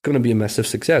 it's going to be a massive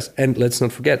success. And let's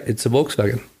not forget, it's a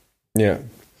Volkswagen. Yeah.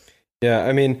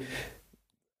 I mean,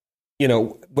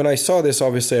 when I saw this,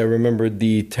 obviously I remembered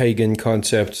the Taygun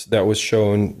concept that was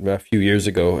shown a few years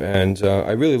ago, and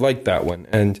I really liked that one.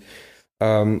 And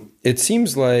it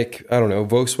seems like, I don't know,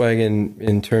 Volkswagen,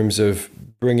 in terms of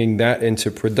bringing that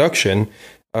into production,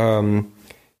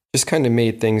 just kind of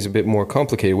made things a bit more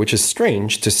complicated, which is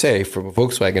strange to say from a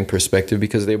Volkswagen perspective,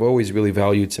 because they've always really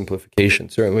valued simplification.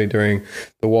 Certainly during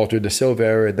the Walter de Silva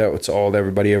era, that's all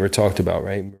everybody ever talked about,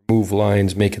 right? Remove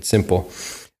lines, make it simple.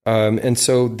 And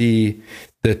so the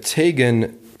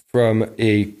Taygun, from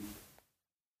a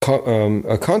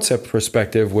concept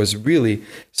perspective, was really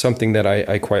something that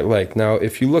I quite liked. Now,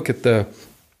 if you look at the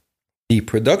the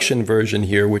production version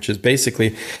here, which is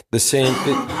basically the same.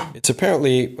 It's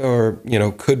apparently, or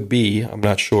could be, I'm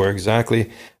not sure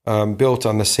exactly, built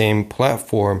on the same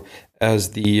platform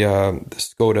as the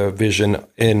Skoda Vision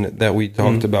N that we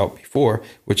talked about before,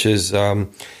 which is the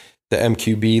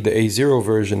MQB, the A0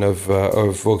 version of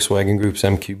Volkswagen Group's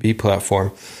MQB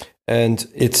platform, and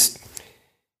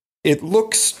it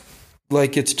looks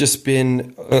like it's just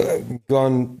been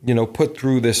put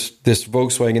through this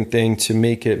Volkswagen thing to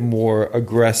make it more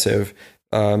aggressive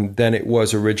than it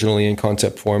was originally in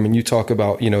concept form. And you talk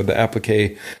about the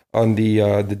applique on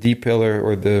the D pillar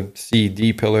or the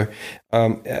CD pillar.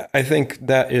 I think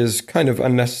that is kind of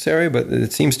unnecessary, but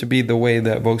it seems to be the way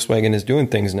that Volkswagen is doing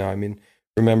things now. I mean,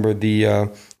 remember the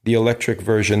electric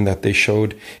version that they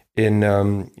showed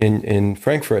in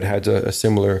Frankfurt had a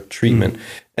similar treatment.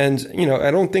 And,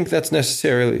 I don't think that's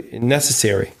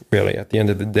necessary, really, at the end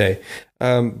of the day.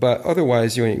 But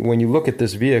otherwise, when you look at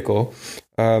this vehicle,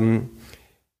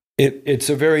 it's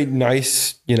a very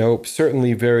nice,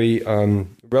 certainly very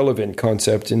relevant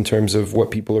concept in terms of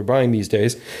what people are buying these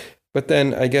days. But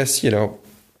then I guess,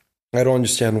 I don't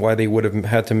understand why they would have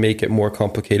had to make it more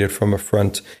complicated from a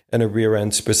front and a rear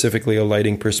end, specifically a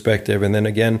lighting perspective. And then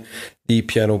again, the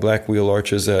piano black wheel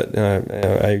arches that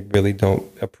I really don't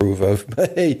approve of.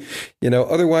 But hey,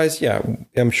 otherwise, yeah,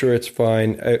 I'm sure it's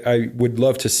fine. I would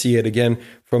love to see it again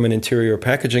from an interior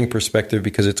packaging perspective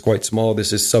because it's quite small.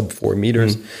 This is sub 4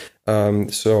 meters.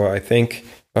 So I think,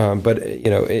 but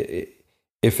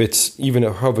if it's even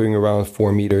hovering around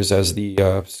 4 meters as the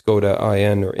Skoda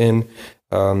IN or IN,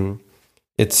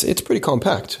 it's pretty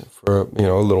compact for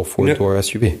a little 4-door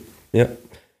SUV. Yeah,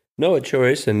 no, it sure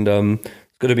is, and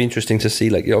it's going to be interesting to see.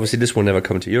 Like, obviously, this will never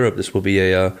come to Europe. This will be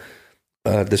an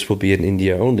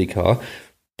India only car.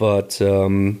 But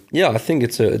I think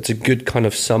it's a good kind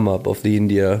of sum up of the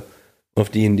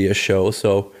India show.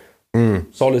 So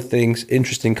solid things,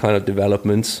 interesting kind of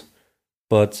developments.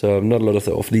 But not a lot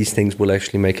of these things will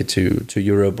actually make it to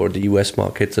Europe or the US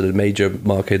markets or the major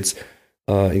markets.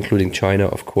 Including China,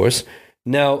 of course.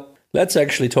 Now, let's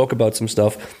actually talk about some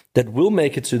stuff that will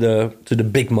make it to the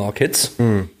big markets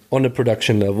on the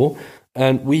production level.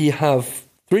 And we have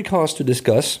 3 cars to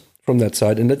discuss from that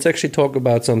side. And let's actually talk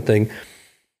about something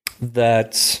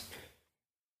that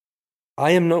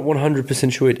I am not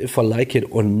 100% sure if I like it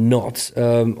or not.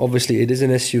 Obviously, it is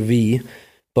an SUV,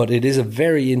 but it is a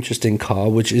very interesting car,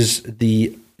 which is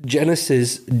the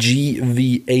Genesis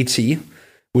GV80.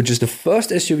 Which is the first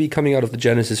SUV coming out of the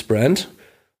Genesis brand.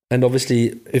 And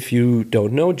obviously, if you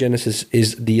don't know, Genesis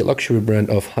is the luxury brand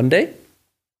of Hyundai.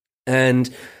 And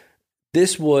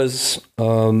this was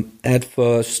at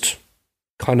first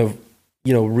kind of,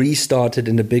 restarted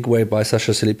in a big way by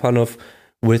Sasha Silipanov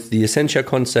with the Essentia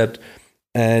concept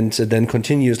and then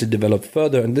continuously developed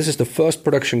further. And this is the first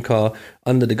production car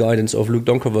under the guidance of Luc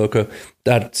Donkerwerke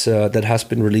that has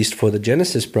been released for the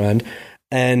Genesis brand.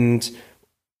 And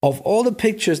of all the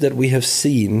pictures that we have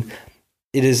seen,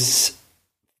 it is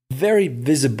very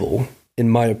visible, in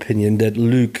my opinion, that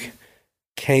Luc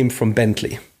came from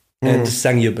Bentley and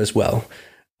SsangYong as well.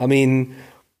 I mean,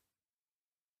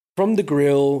 from the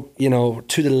grille,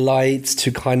 to the lights,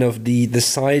 to kind of the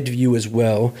side view as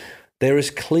well, there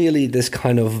is clearly this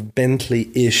kind of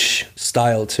Bentley-ish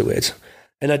style to it.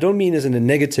 And I don't mean this in a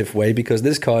negative way, because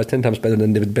this car is 10 times better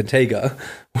than the Bentayga,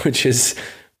 which is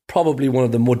probably one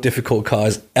of the more difficult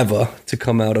cars ever to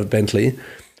come out of Bentley.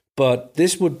 But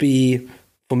this would be,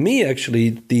 for me,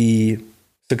 actually, the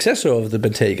successor of the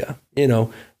Bentayga.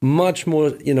 Much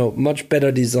more, much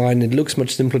better design. It looks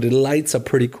much simpler. The lights are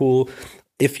pretty cool.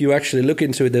 If you actually look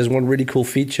into it, there's one really cool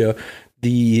feature.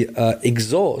 The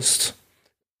exhaust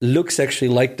looks actually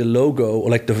like the logo or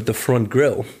like the front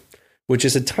grille, which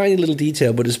is a tiny little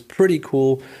detail, but it's pretty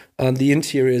cool. The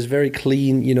interior is very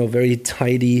clean, very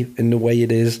tidy in the way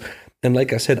it is. And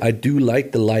like I said, I do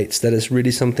like the lights. That is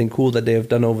really something cool that they have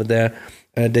done over there.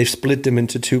 They've split them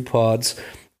into 2 parts.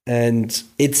 And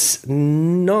it's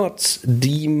not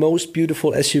the most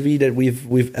beautiful SUV that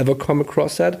we've ever come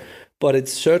across at, but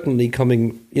it's certainly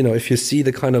coming, if you see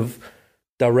the kind of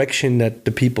direction that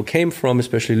the people came from,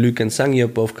 especially Luc and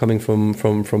SsangYong, both coming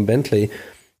from Bentley,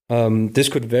 this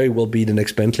could very well be the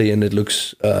next Bentley, and it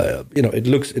looks, it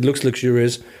looks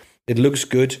luxurious, it looks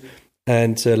good,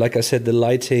 and like I said, the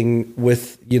lighting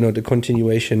with the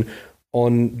continuation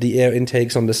on the air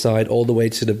intakes on the side all the way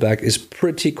to the back is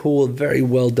pretty cool, very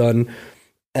well done,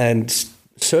 and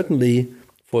certainly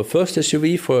for a first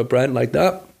SUV for a brand like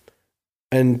that.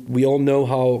 And we all know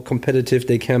how competitive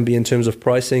they can be in terms of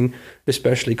pricing,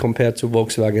 especially compared to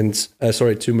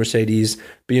to Mercedes,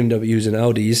 BMWs, and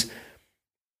Audis.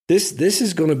 this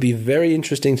is going to be very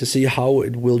interesting to see how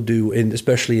it will do,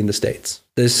 especially in the States.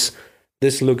 This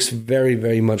looks very,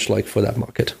 very much like for that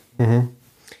market. Mm-hmm.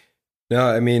 No,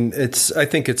 I mean I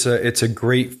think it's a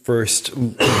great first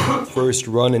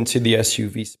run into the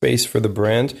SUV space for the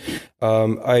brand.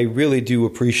 I really do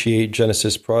appreciate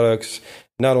Genesis products,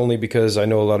 not only because I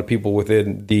know a lot of people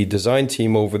within the design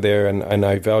team over there, and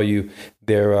I value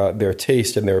their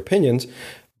taste and their opinions,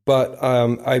 but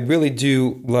I really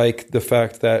do like the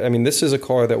fact that, I mean, this is a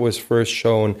car that was first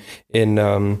shown in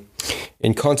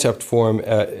concept form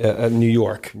at New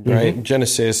York, right? Mm-hmm.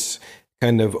 Genesis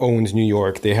kind of owns New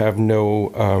York. They have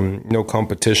no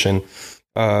competition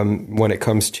when it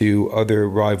comes to other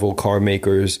rival car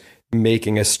makers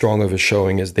making as strong of a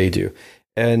showing as they do.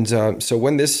 And so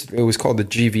when it was called the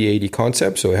GV80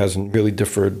 concept, so it hasn't really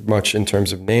differed much in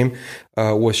terms of name,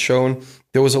 was shown,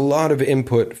 there was a lot of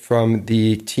input from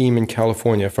the team in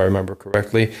California, if I remember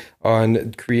correctly,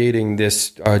 on creating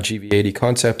this GV80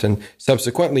 concept. And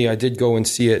subsequently, I did go and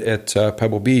see it at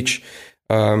Pebble Beach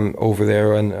over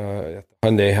there at the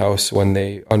Hyundai house when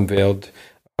they unveiled,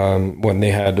 when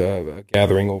they had a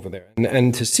gathering over there.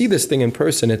 And to see this thing in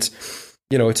person, it's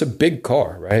a big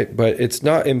car, right? But it's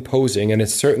not imposing, and it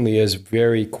certainly is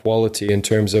very quality in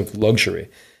terms of luxury.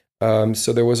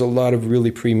 So there was a lot of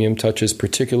really premium touches,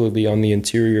 particularly on the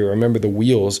interior. I remember the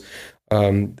wheels,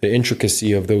 the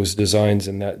intricacy of those designs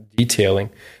and that detailing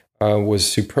was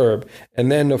superb.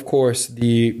 And then, of course,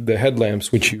 the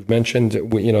headlamps, which you've mentioned,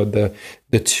 the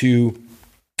two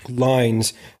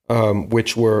lines,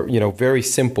 which were, very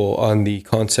simple on the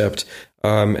concept,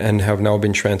 and have now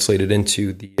been translated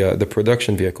into the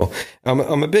production vehicle.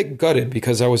 I'm a bit gutted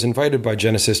because I was invited by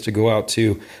Genesis to go out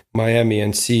to Miami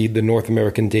and see the North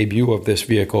American debut of this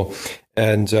vehicle.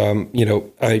 And,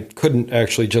 I couldn't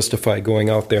actually justify going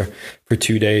out there for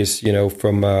 2 days,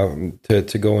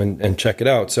 to go and check it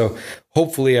out. So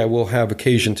hopefully I will have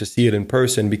occasion to see it in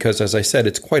person because, as I said,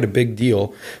 it's quite a big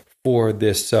deal for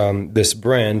this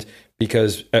brand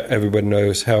because everybody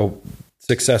knows how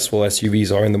successful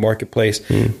SUVs are in the marketplace.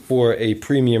 For a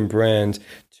premium brand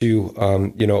to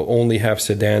only have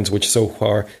sedans, which so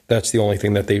far that's the only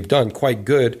thing that they've done. Quite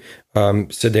good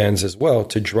sedans as well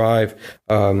to drive,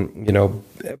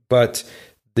 but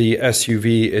the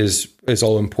SUV is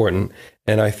all important.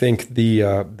 And I think the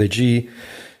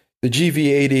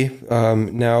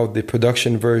GV80 now the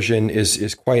production version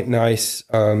is quite nice.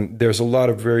 There's a lot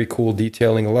of very cool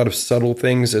detailing, a lot of subtle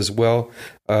things as well,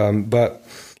 but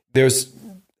there's,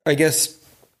 I guess,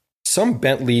 some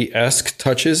Bentley-esque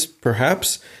touches,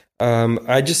 perhaps.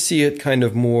 I just see it kind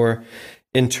of more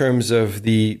in terms of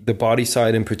the body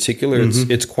side in particular. Mm-hmm.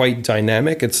 It's quite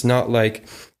dynamic. It's not like,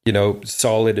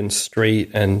 solid and straight,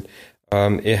 and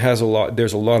it has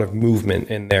there's a lot of movement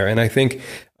in there. And I think,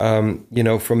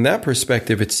 from that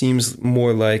perspective, it seems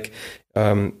more like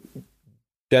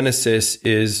Genesis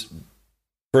is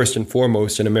first and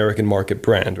foremost an American market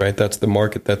brand, right? That's the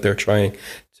market that they're trying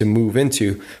to move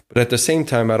into. But at the same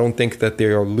time, I don't think that they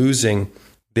are losing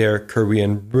their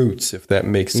Korean roots, if that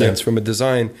makes sense. Yeah. From a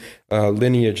design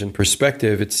lineage and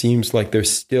perspective, it seems like there's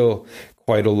still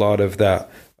quite a lot of that,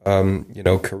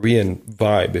 Korean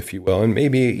vibe, if you will. And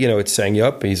maybe, it's Sang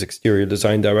Yup. He's exterior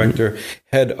design director,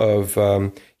 head of,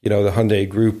 the Hyundai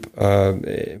Group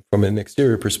from an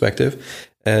exterior perspective.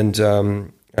 And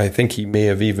I think he may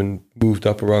have even moved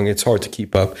up a rung. It's hard to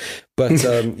keep up, but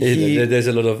there's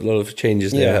a lot of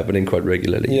changes there happening quite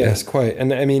regularly. Yes, quite.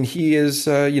 And I mean, he is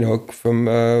from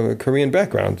a Korean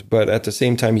background, but at the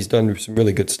same time, he's done some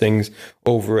really good things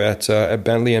over at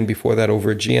Bentley, and before that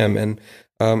over at GM. And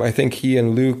I think he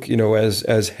and Luke,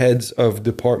 as heads of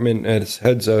department, as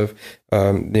heads of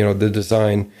the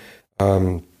design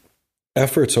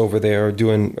efforts over there, are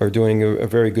doing a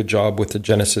very good job with the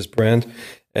Genesis brand.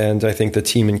 And I think the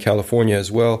team in California as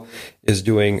well is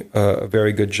doing a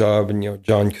very good job. And,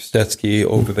 John Kostecki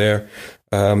over there,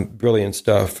 brilliant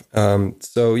stuff.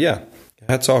 So, yeah,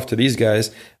 hats off to these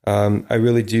guys. I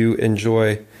really do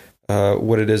enjoy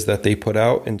what it is that they put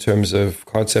out in terms of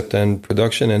concept and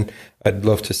production. And I'd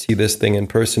love to see this thing in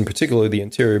person, particularly the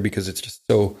interior, because it's just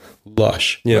so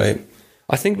lush, right?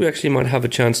 I think we actually might have a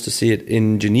chance to see it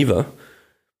in Geneva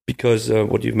because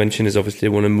what you've mentioned is obviously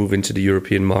they want to move into the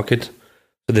European market.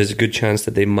 So there's a good chance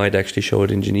that they might actually show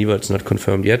it in Geneva. It's not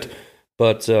confirmed yet.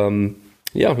 But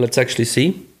let's actually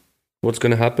see what's going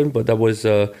to happen. But that was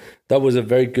a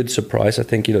very good surprise. I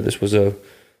think, this was a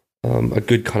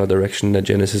good kind of direction that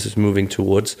Genesis is moving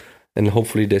towards. and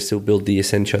hopefully they still build the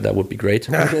Essentia. That would be great.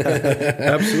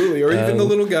 Absolutely, or even the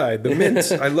little guy, the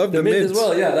Mint. I love the Mint as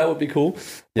well. Yeah, that would be cool.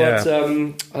 Yeah.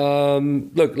 But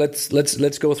look,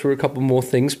 let's go through a couple more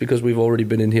things because we've already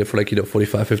been in here for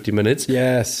 45, 50 minutes.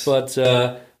 Yes. But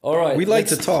all right, we like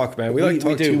to talk, man. We like to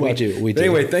talk too much. We do.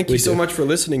 Anyway, thank you so much for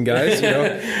listening, guys.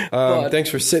 Thanks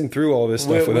for sitting through all this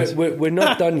stuff with us. We're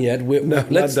not done yet.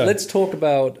 Let's talk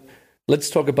about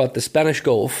the Spanish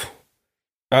Golf.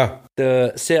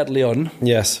 The Seat Leon.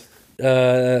 Yes.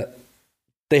 They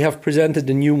have presented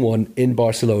the new one in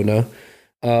Barcelona.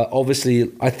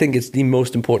 Obviously, I think it's the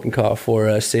most important car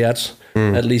for Seat,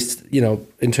 at least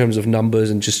in terms of numbers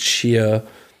and just sheer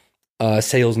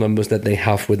sales numbers that they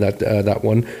have with that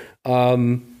one.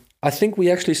 I think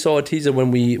we actually saw a teaser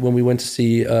when we went to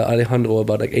see Alejandro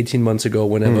about 18 months ago.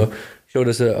 Whenever showed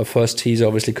us a first teaser,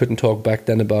 obviously couldn't talk back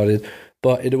then about it,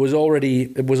 but it was already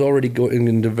going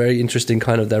in a very interesting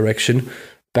kind of direction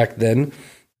back then.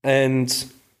 And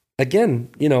again,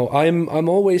 I'm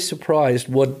always surprised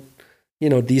what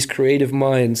these creative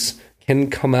minds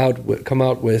can come out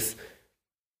with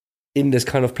in this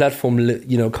kind of platform,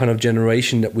 kind of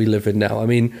generation that we live in now. I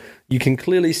mean, you can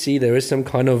clearly see there is some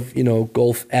kind of,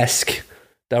 Golf-esque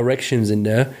directions in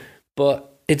there, but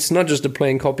it's not just a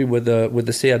plain copy with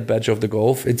the Seat badge of the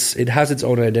Golf. It has its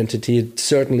own identity. It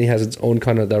certainly has its own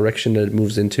kind of direction that it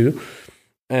moves into.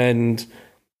 And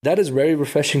that is very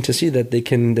refreshing to see that they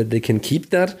can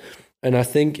keep that. And I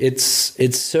think it's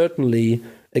certainly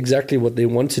exactly what they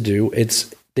want to do.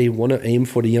 They want to aim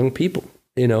for the young people.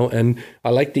 And I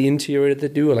like the interior that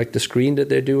they do. I like the screen that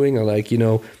they're doing. I like,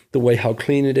 the way how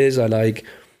clean it is. I like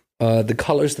the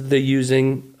colors that they're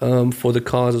using for the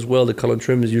cars as well. The color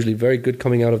trim is usually very good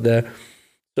coming out of there.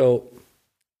 So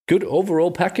good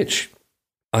overall package,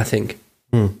 I think.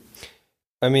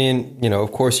 I mean,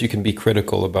 of course you can be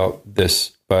critical about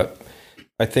this, but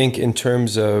I think in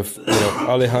terms of,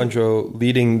 Alejandro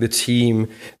leading the team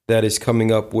that is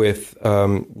coming up with,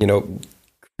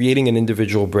 creating an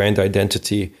individual brand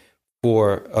identity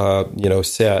for,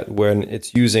 Seat, when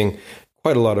it's using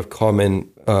quite a lot of common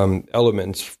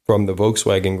elements from the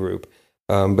Volkswagen group,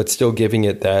 but still giving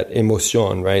it that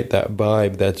emoción, right? That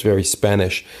vibe that's very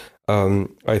Spanish.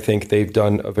 I think they've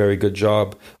done a very good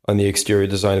job on the exterior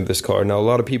design of this car. Now, a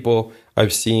lot of people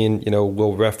I've seen,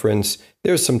 will reference,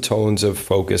 there's some tones of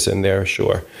Focus in there,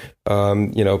 sure.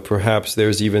 Perhaps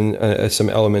there's even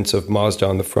some elements of Mazda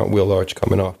on the front wheel arch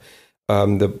coming off.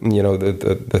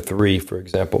 The 3, for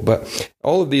example. But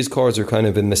all of these cars are kind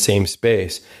of in the same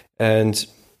space. And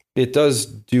it does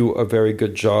do a very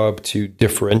good job to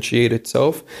differentiate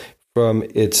itself from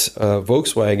its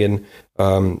Volkswagen,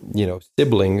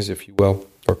 siblings, if you will,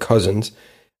 or cousins.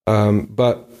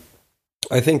 But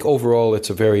I think overall it's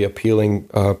a very appealing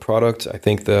product. I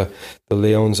think the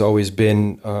Leon's always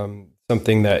been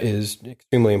something that is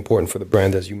extremely important for the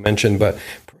brand, as you mentioned, but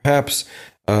perhaps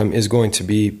is going to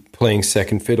be playing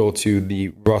second fiddle to the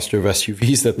roster of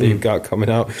SUVs that they've got coming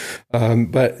out.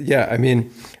 But yeah, I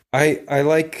mean, I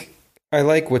like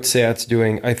what Seat's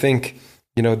doing. I think,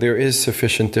 there is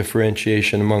sufficient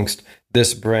differentiation amongst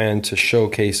this brand to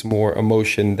showcase more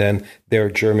emotion than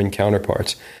their German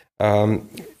counterparts.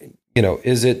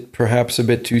 Is it perhaps a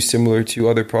bit too similar to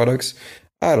other products?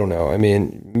 I don't know. I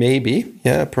mean, maybe,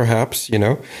 yeah, perhaps,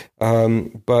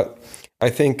 but I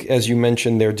think, as you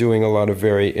mentioned, they're doing a lot of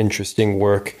very interesting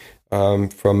work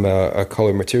from a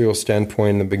color material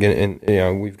standpoint. In the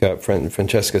beginning, we've got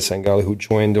Francesca Sangalli, who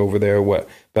joined over there, about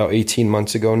 18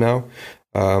 months ago now.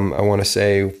 I want to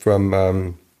say from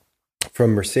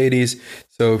Mercedes.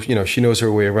 So, she knows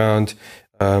her way around.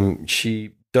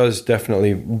 She does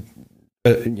definitely,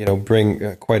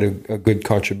 bring quite a good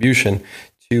contribution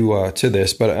to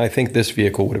this. But I think this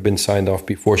vehicle would have been signed off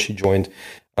before she joined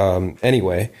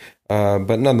anyway.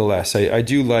 But nonetheless, I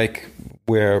do like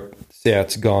where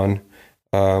Seat's gone.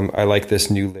 I like this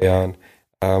new Leon.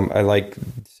 I like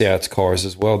Seat's cars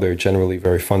as well. They're generally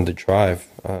very fun to drive.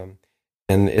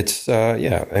 And it's,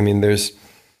 I mean, there's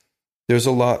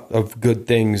a lot of good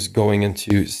things going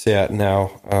into Seat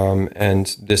now.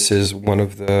 And this is one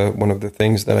of the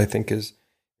things that I think is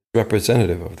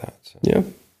representative of that. So. Yeah.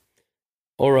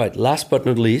 All right. Last but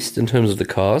not least, in terms of the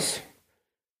cars,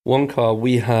 one car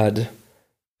we had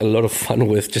a lot of fun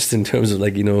with, just in terms of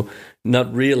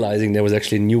not realizing there was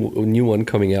actually a new one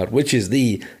coming out, which is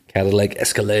the Cadillac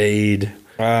Escalade.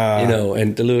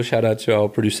 And a little shout out to our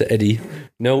producer Eddie.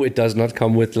 No, it does not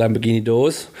come with Lamborghini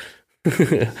doors.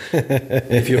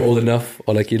 If you're old enough,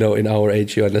 or in our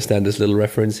age, you understand this little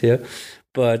reference here.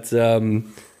 But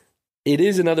it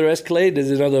is another Escalade. It's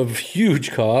another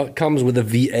huge car. It comes with a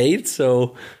V8,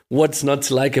 so what's not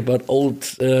to like about old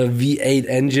V8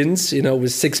 engines,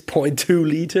 with 6.2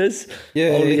 liters. Yeah,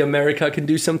 Only America can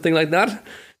do something like that.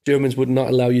 Germans would not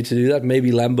allow you to do that.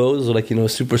 Maybe Lambos or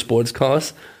super sports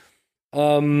cars.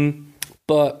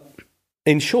 But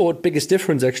in short, biggest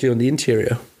difference actually on the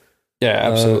interior. Yeah,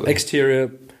 absolutely. Exterior,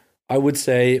 I would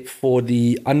say for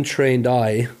the untrained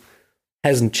eye,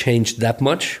 hasn't changed that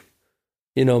much.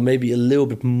 Maybe a little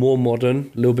bit more modern,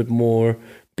 a little bit more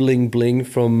bling bling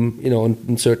from,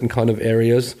 in certain kind of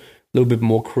areas, a little bit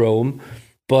more chrome,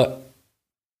 but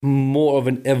more of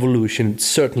an evolution,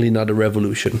 certainly not a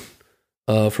revolution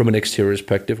from an exterior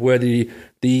perspective, where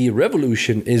the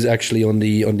revolution is actually on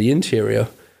the interior,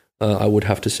 I would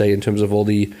have to say, in terms of all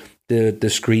the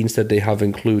screens that they have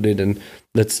included, and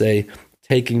let's say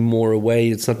taking more away.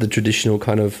 It's not the traditional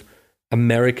kind of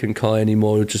American car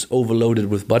anymore, just overloaded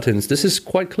with buttons. This is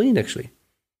quite clean, actually.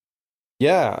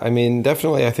 Yeah, I mean,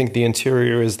 definitely. I think the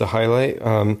interior is the highlight.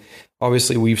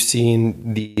 Obviously, we've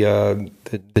seen the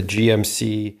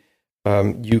GMC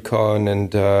Yukon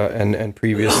and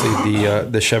previously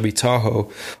the Chevy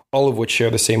Tahoe, all of which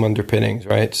share the same underpinnings,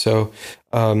 right? So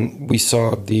we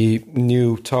saw the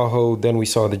new Tahoe, then we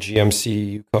saw the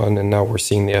GMC Yukon, and now we're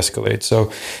seeing the Escalade.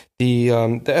 So the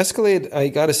Escalade, I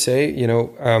gotta say,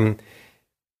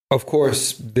 of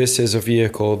course, this is a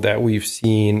vehicle that we've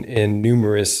seen in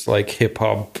numerous hip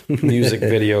hop music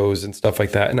videos and stuff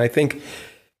like that. And I think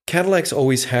Cadillac's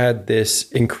always had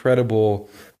this incredible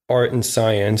art and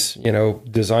science,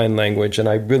 design language. And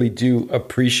I really do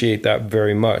appreciate that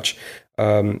very much.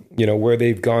 Where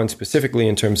they've gone specifically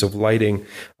in terms of lighting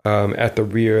at the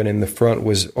rear and in the front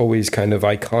was always kind of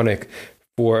iconic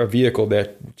for a vehicle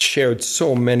that shared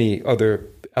so many other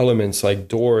elements like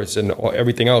doors and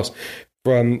everything else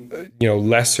from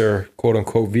lesser quote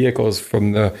unquote vehicles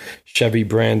from the Chevy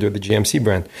brand or the GMC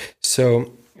brand.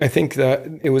 So I think that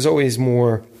it was always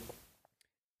more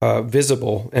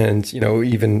visible, and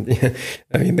even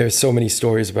I mean, there's so many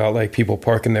stories about people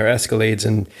parking their Escalades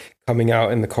and coming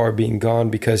out and the car being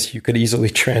gone because you could easily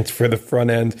transfer the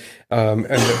front end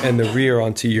and the rear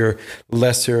onto your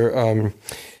lesser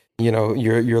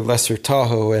your lesser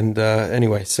Tahoe. And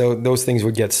anyway, so those things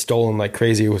would get stolen like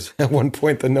crazy. It was at one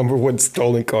point the number one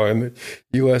stolen car in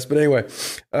the US. But anyway,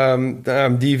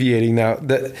 I'm deviating now.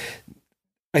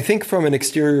 I think from an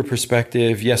exterior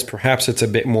perspective, yes, perhaps it's a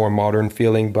bit more modern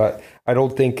feeling, but I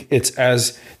don't think it's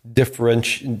as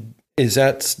different. It's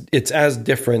as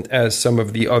different as some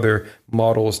of the other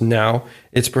models now.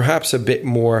 It's perhaps a bit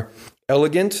more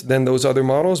elegant than those other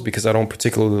models because I don't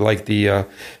particularly like the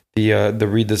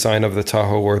redesign of the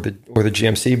Tahoe or the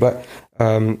GMC. But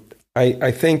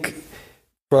I think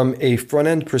from a front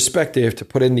end perspective, to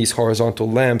put in these horizontal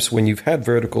lamps when you've had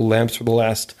vertical lamps for the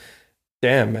last,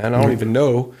 damn man, I don't even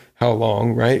know how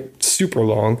long, right? Super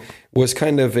long, was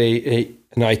kind of an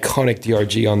iconic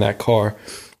DRG on that car.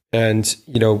 And,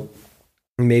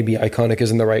 maybe iconic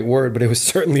isn't the right word, but it was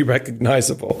certainly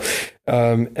recognizable.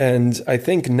 And I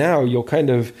think now you'll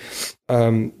kind of,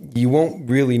 you won't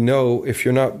really know if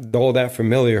you're not all that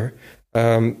familiar,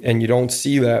 and you don't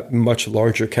see that much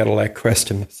larger Cadillac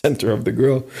crest in the center of the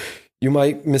grille. You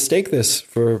might mistake this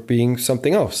for being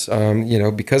something else,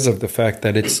 because of the fact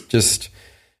that it's just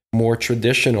more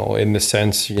traditional in the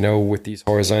sense, with these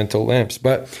horizontal lamps.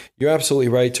 But you're absolutely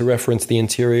right to reference the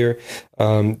interior.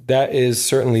 That is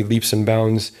certainly leaps and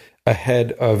bounds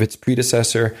ahead of its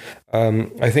predecessor.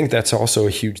 I think that's also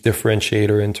a huge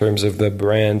differentiator in terms of the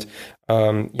brand.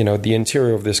 The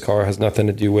interior of this car has nothing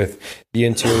to do with the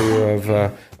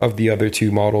interior of the other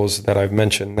two models that I've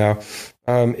mentioned. Now,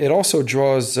 it also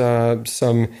draws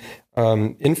some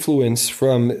influence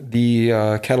from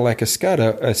the Cadillac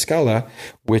Escala,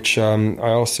 which I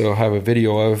also have a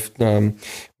video of,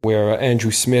 where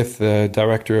Andrew Smith, the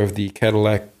director of the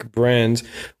Cadillac brand,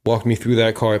 walked me through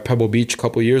that car at Pebble Beach a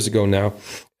couple of years ago now.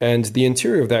 And the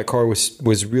interior of that car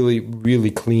was really, really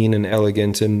clean and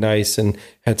elegant and nice and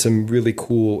had some really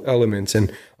cool elements.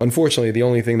 And unfortunately, the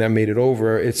only thing that made it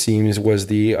over, it seems, was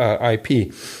the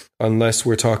IP. Unless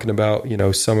we're talking about,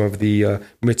 some of the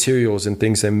materials and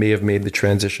things that may have made the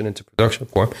transition into production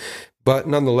form. But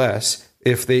nonetheless,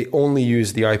 if they only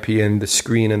use the IP and the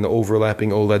screen and the overlapping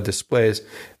OLED displays,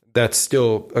 that's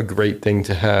still a great thing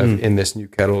to have in this new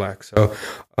Cadillac. So,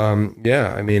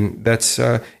 that's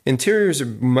interiors are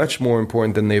much more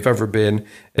important than they've ever been.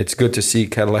 It's good to see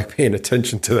Cadillac paying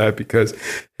attention to that because,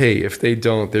 hey, if they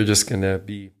don't, they're just going to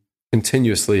be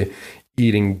continuously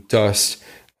eating dust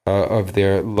of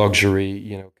their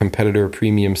luxury, competitor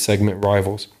premium segment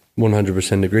rivals.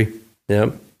 100% agree.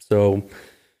 Yeah. So,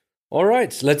 all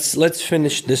right, let's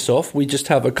finish this off. We just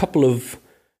have a couple of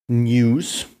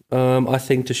news, I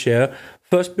think, to share.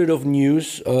 first bit of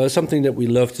news, something that we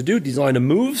love to do, designer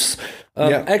moves.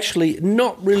 Actually,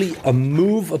 not really a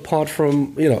move apart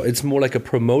from, it's more like a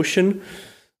promotion,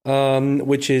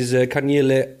 which is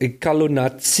Daniele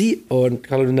Calonazzi, or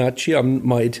Calonacci.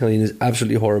 My Italian is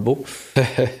absolutely horrible.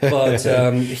 But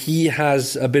he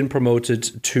has been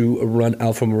promoted to run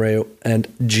Alfa Romeo and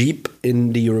Jeep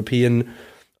in the European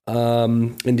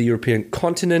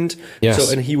continent. Yes.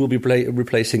 So, and he will be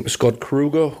replacing Scott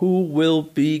Kruger, who will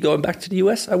be going back to the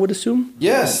US, I would assume.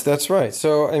 Yes, that's right.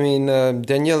 So, I mean,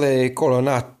 Daniele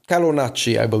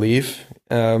Calonacci, I believe,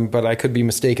 but I could be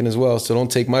mistaken as well, so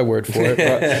don't take my word for it.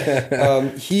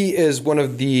 But, he is one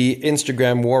of the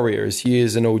Instagram warriors. He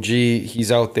is an OG.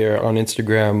 He's out there on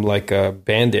Instagram like a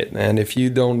bandit. And if you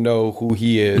don't know who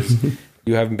he is,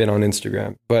 you haven't been on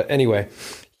Instagram. But anyway,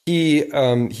 he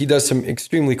does some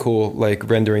extremely cool like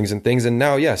renderings and things. And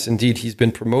now, yes, indeed, he's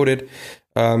been promoted.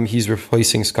 He's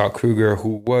replacing Scott Kruger,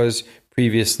 who was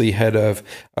previously head of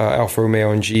Alfa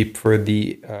Romeo and Jeep for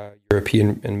the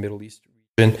European and Middle East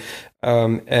region.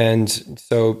 And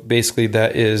so basically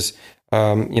that is,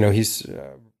 he's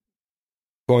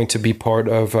going to be part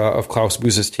of Klaus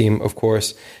Buse's team, of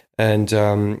course. And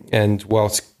while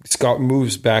Scott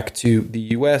moves back to the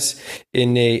US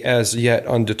in a as yet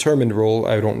undetermined role,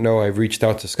 I don't know. I've reached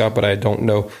out to Scott, but I don't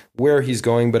know where he's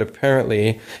going. But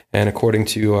apparently, and according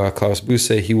to Klaus Buse,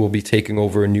 he will be taking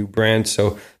over a new brand.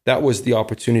 So that was the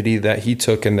opportunity that he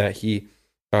took and that he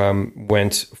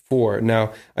went for.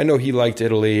 Now, I know he liked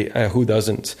Italy. Who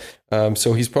doesn't?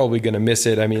 So he's probably going to miss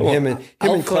it. I mean, him and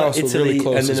Klaus Italy were really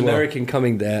close and an as well. American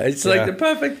coming there. It's like the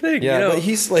perfect thing. Yeah, but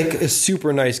he's like a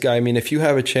super nice guy. I mean, if you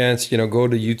have a chance, go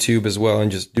to YouTube as well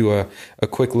and just do a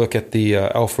quick look at the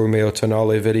Alfa Romeo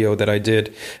Tonale video that I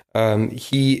did.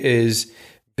 He is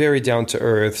very down to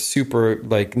earth, super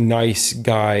like nice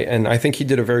guy, and I think he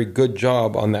did a very good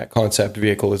job on that concept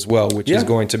vehicle as well, which is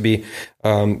going to be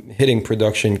hitting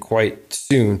production quite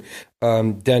soon.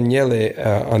 Daniele,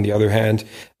 on the other hand,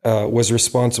 was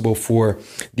responsible for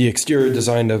the exterior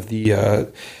design of the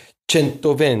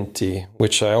 120,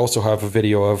 which I also have a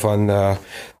video of on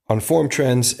Form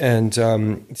Trends, and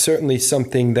certainly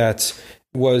something that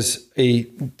was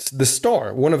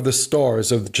one of the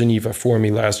stars of Geneva for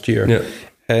me last year. Yeah.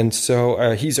 And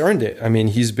so he's earned it. I mean,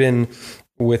 he's been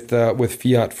with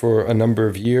Fiat for a number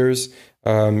of years.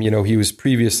 He was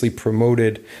previously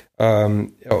promoted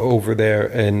over there,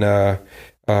 and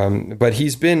but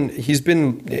he's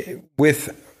been with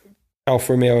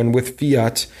Alfa Romeo and with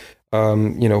Fiat,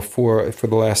 for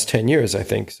the last 10 years, I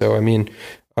think. So I mean,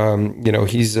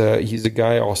 he's a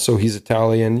guy. Also, he's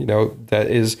Italian. That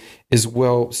is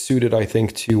well suited, I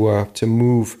think, to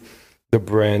move the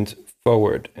brand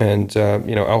forward. And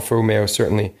Alfa Romeo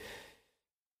certainly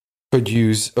could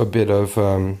use a bit of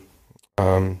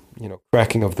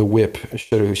cracking of the whip,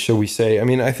 shall we say. I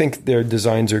mean, I think their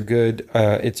designs are good.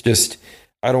 It's just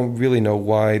I don't really know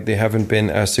why they haven't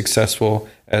been as successful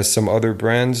as some other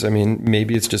brands. I mean,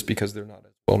 maybe it's just because they're not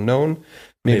as well known.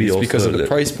 Maybe it's because of the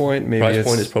price point. Maybe price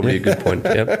point is probably a good point.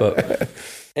 Yeah, but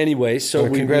anyway, so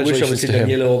we wish obviously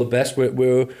Daniele all the best.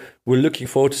 We're looking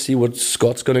forward to see what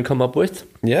Scott's going to come up with.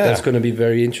 Yeah, that's going to be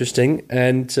very interesting.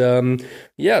 And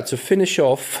to finish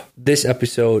off this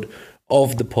episode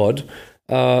of the pod,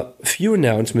 a few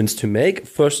announcements to make.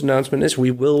 First announcement is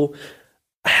we will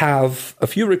have a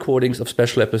few recordings of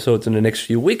special episodes in the next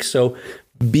few weeks. So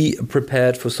be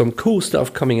prepared for some cool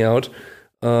stuff coming out.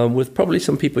 With probably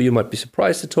some people you might be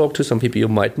surprised to talk to, some people you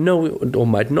might know or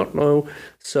might not know.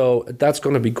 So that's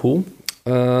going to be cool.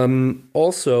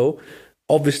 Also,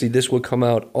 obviously, this will come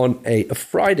out on a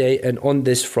Friday, and on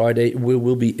this Friday, we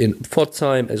will be in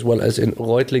Pforzheim as well as in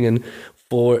Reutlingen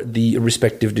for the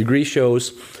respective degree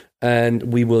shows.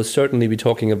 And we will certainly be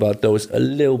talking about those a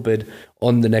little bit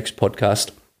on the next podcast.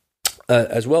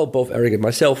 As well, both Eric and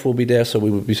myself will be there, so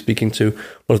we will be speaking to a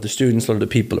lot of the students, a lot of the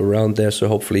people around there, so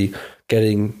hopefully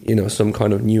getting some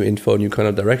kind of new info, new kind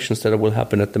of directions that will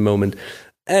happen at the moment.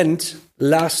 And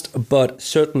last but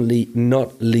certainly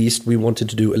not least, we wanted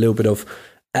to do a little bit of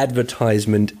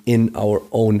advertisement in our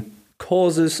own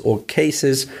causes or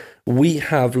cases. We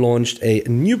have launched a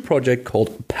new project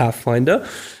called Pathfinder,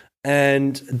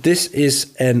 and this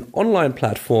is an online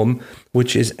platform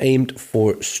which is aimed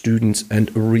for students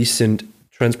and recent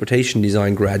transportation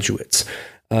design graduates.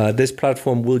 This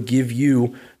platform will give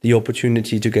you the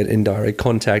opportunity to get in direct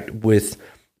contact with,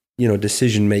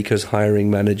 decision makers,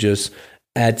 hiring managers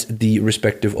at the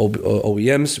respective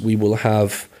OEMs. We will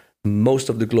have most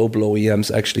of the global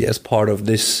OEMs actually as part of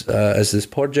this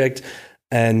project.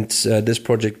 And this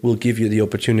project will give you the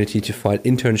opportunity to find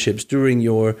internships during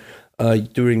your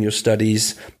during your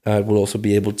studies. We'll also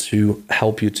be able to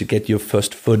help you to get your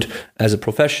first foot as a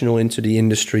professional into the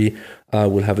industry.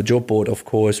 We'll have a job board, of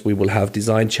course. We will have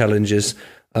design challenges,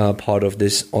 part of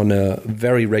this on a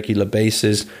very regular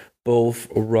basis, both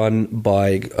run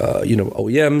by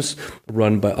OEMs,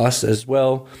 run by us as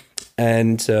well.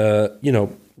 And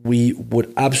we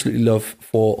would absolutely love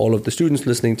for all of the students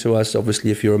listening to us. Obviously,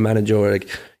 if you're a manager or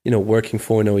working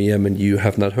for an OEM and you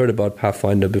have not heard about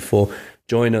Pathfinder before,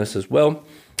 join us as well.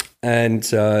 And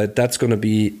that's going to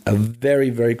be a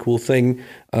very, very cool thing.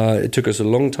 It took us a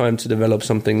long time to develop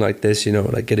something like this,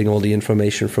 like getting all the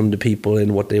information from the people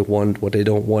and what they want, what they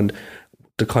don't want,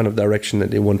 the kind of direction that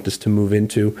they want us to move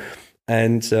into.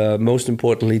 And most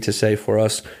importantly, to say for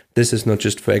us, this is not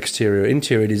just for exterior,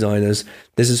 interior designers.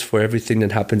 This is for everything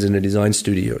that happens in a design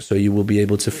studio. So you will be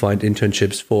able to find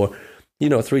internships for,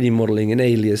 3D modeling in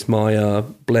Alias, Maya,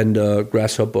 Blender,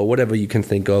 Grasshopper, whatever you can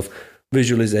think of.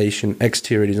 Visualization,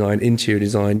 exterior design, interior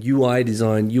design, UI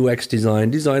design, UX design,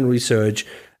 design research,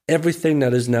 everything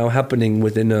that is now happening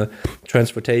within a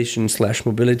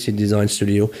transportation/mobility design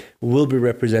studio will be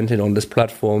represented on this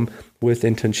platform with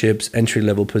internships,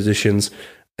 entry-level positions.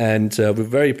 And we're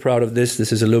very proud of this.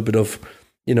 This is a little bit of,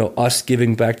 us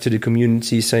giving back to the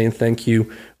community, saying thank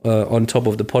you on top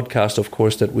of the podcast, of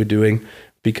course, that we're doing,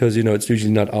 because, it's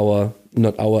usually not our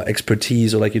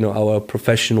expertise or our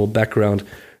professional background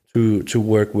to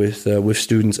work with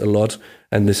students a lot.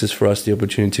 And this is for us the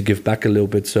opportunity to give back a little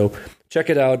bit. So check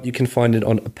it out. You can find it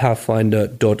on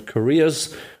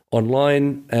pathfinder.careers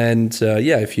online. And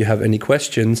if you have any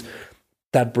questions,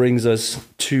 that brings us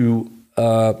to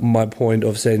my point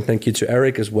of saying thank you to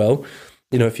Eric as well.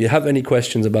 If you have any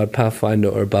questions about Pathfinder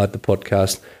or about the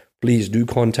podcast, please do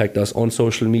contact us on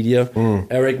social media.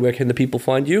 Eric, where can the people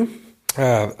find you?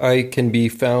 I can be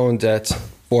found at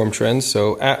Form Trends,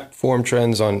 so at Form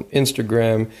Trends on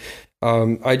Instagram.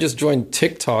 I just joined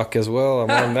TikTok as well. I'm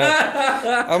on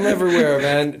that. I'm everywhere,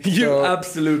 man. You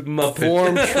absolute muppet.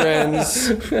 Form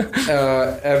Trends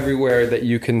everywhere that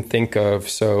you can think of.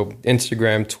 So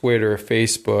Instagram, Twitter,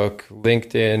 Facebook,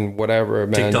 LinkedIn, whatever,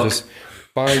 man. TikTok. Just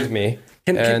find me.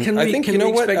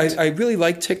 I really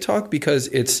like TikTok because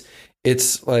it's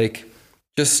like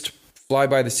just fly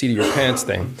by the seat of your pants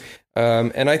thing.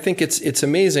 And I think it's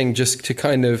amazing just to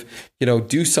kind of,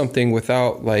 do something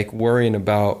without worrying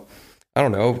about, I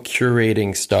don't know,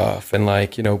 curating stuff and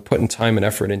putting time and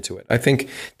effort into it. I think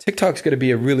TikTok's going to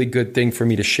be a really good thing for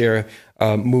me to share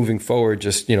moving forward,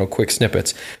 just, quick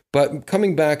snippets. But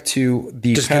coming back to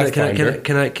the Pathfinder.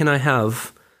 Can I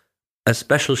have a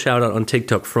special shout out on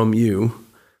TikTok from you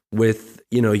with,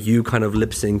 you kind of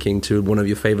lip syncing to one of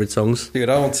your favorite songs? Dude,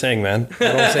 I don't sing, man.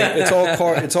 I don't sing.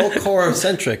 It's all car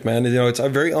centric, man. It's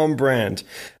very on brand.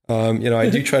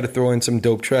 I do try to throw in some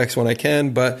dope tracks when I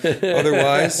can, but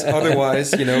otherwise,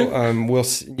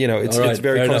 it's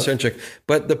very car centric.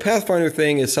 But the Pathfinder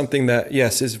thing is something that,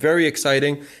 yes, is very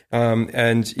exciting.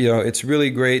 And it's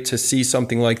really great to see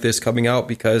something like this coming out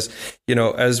because,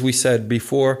 as we said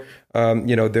before,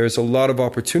 there's a lot of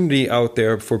opportunity out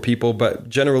there for people, but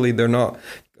generally they're not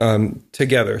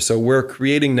together. So we're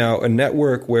creating now a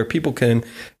network where people can,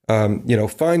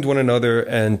 find one another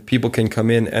and people can come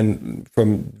in and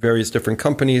from various different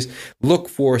companies, look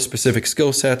for specific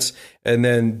skill sets. And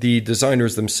then the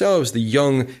designers themselves, the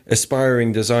young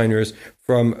aspiring designers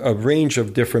from a range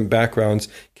of different backgrounds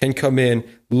can come in,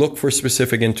 look for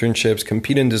specific internships,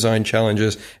 compete in design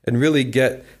challenges, and really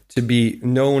get to be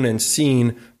known and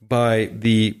seen by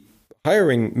the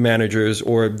hiring managers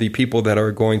or the people that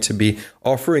are going to be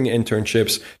offering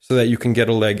internships so that you can get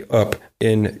a leg up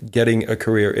in getting a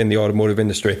career in the automotive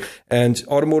industry. And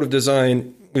automotive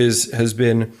design has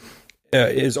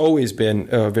always been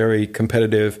a very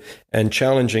competitive and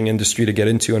challenging industry to get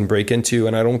into and break into.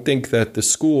 And I don't think that the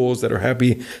schools that are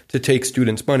happy to take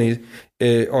students' money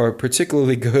are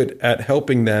particularly good at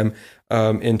helping them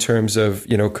in terms of,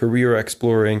 career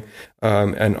exploring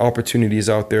and opportunities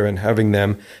out there and having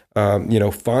them,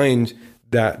 find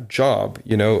that job,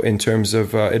 in terms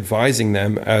of advising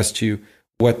them as to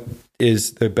what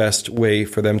is the best way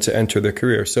for them to enter their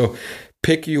career. So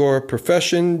pick your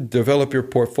profession, develop your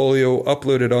portfolio,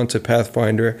 upload it onto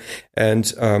Pathfinder, and,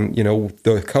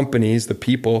 the companies, the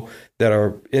people that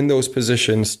are in those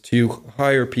positions to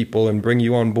hire people and bring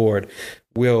you on board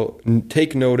will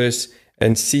take notice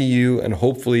and see you, and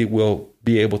hopefully we'll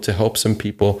be able to help some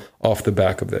people off the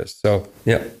back of this. So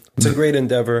yeah, it's a great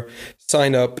endeavor.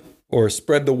 Sign up or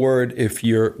spread the word if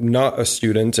you're not a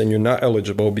student and you're not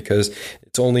eligible, because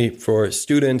it's only for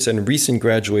students and recent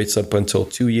graduates up until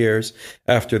 2 years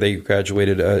after they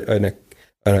graduated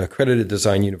an accredited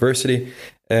design university.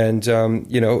 And,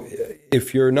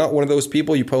 if you're not one of those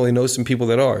people, you probably know some people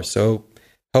that are. So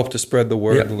help to spread the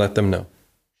word and let them know.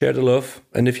 Share the love.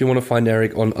 And if you want to find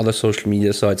Eric on other social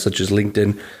media sites such as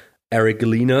LinkedIn, Eric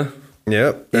Galina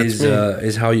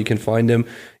is how you can find him.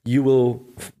 You will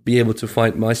be able to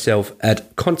find myself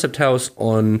at Concept House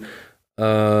on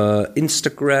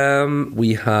Instagram.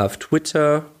 We have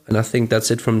Twitter, and I think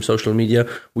that's it from social media.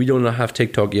 We don't have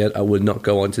TikTok yet. I will not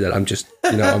go on to that. I'm just,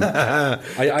 I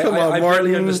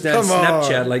barely understand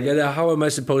Snapchat. Like, how am I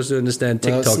supposed to understand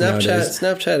TikTok nowadays?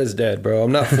 Snapchat is dead, bro.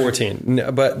 I'm not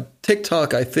 14. But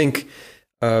TikTok, I think,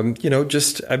 I've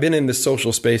been in this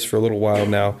social space for a little while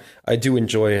now. I do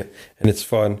enjoy it, and it's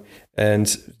fun. And,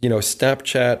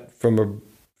 Snapchat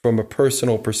from a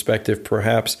personal perspective,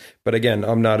 perhaps. But again,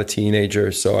 I'm not a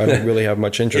teenager, so I don't really have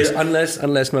much interest.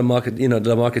 Unless my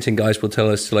the marketing guys will tell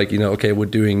us, like, okay, we're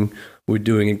doing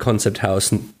a Concept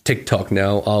House and TikTok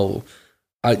now.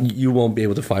 You won't be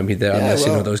able to find me there unless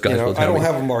those guys will tell me. I don't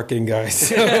have a marketing guy,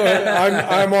 so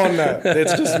I'm on that.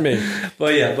 It's just me.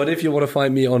 But if you want to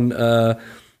find me on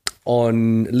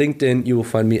LinkedIn, you will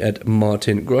find me at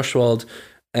Martin Groschwald.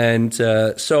 And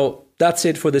so that's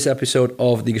it for this episode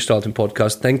of the Gestalten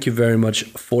Podcast. Thank you very much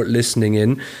for listening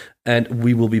in. And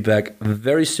we will be back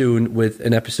very soon with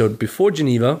an episode before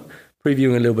Geneva,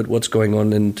 previewing a little bit what's going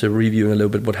on and reviewing a little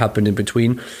bit what happened in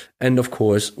between. And of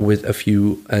course, with a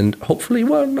few, and hopefully,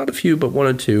 well, not a few, but 1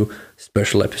 or 2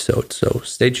 special episodes. So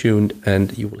stay tuned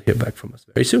and you will hear back from us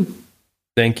very soon.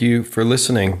 Thank you for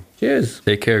listening. Cheers.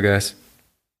 Take care, guys.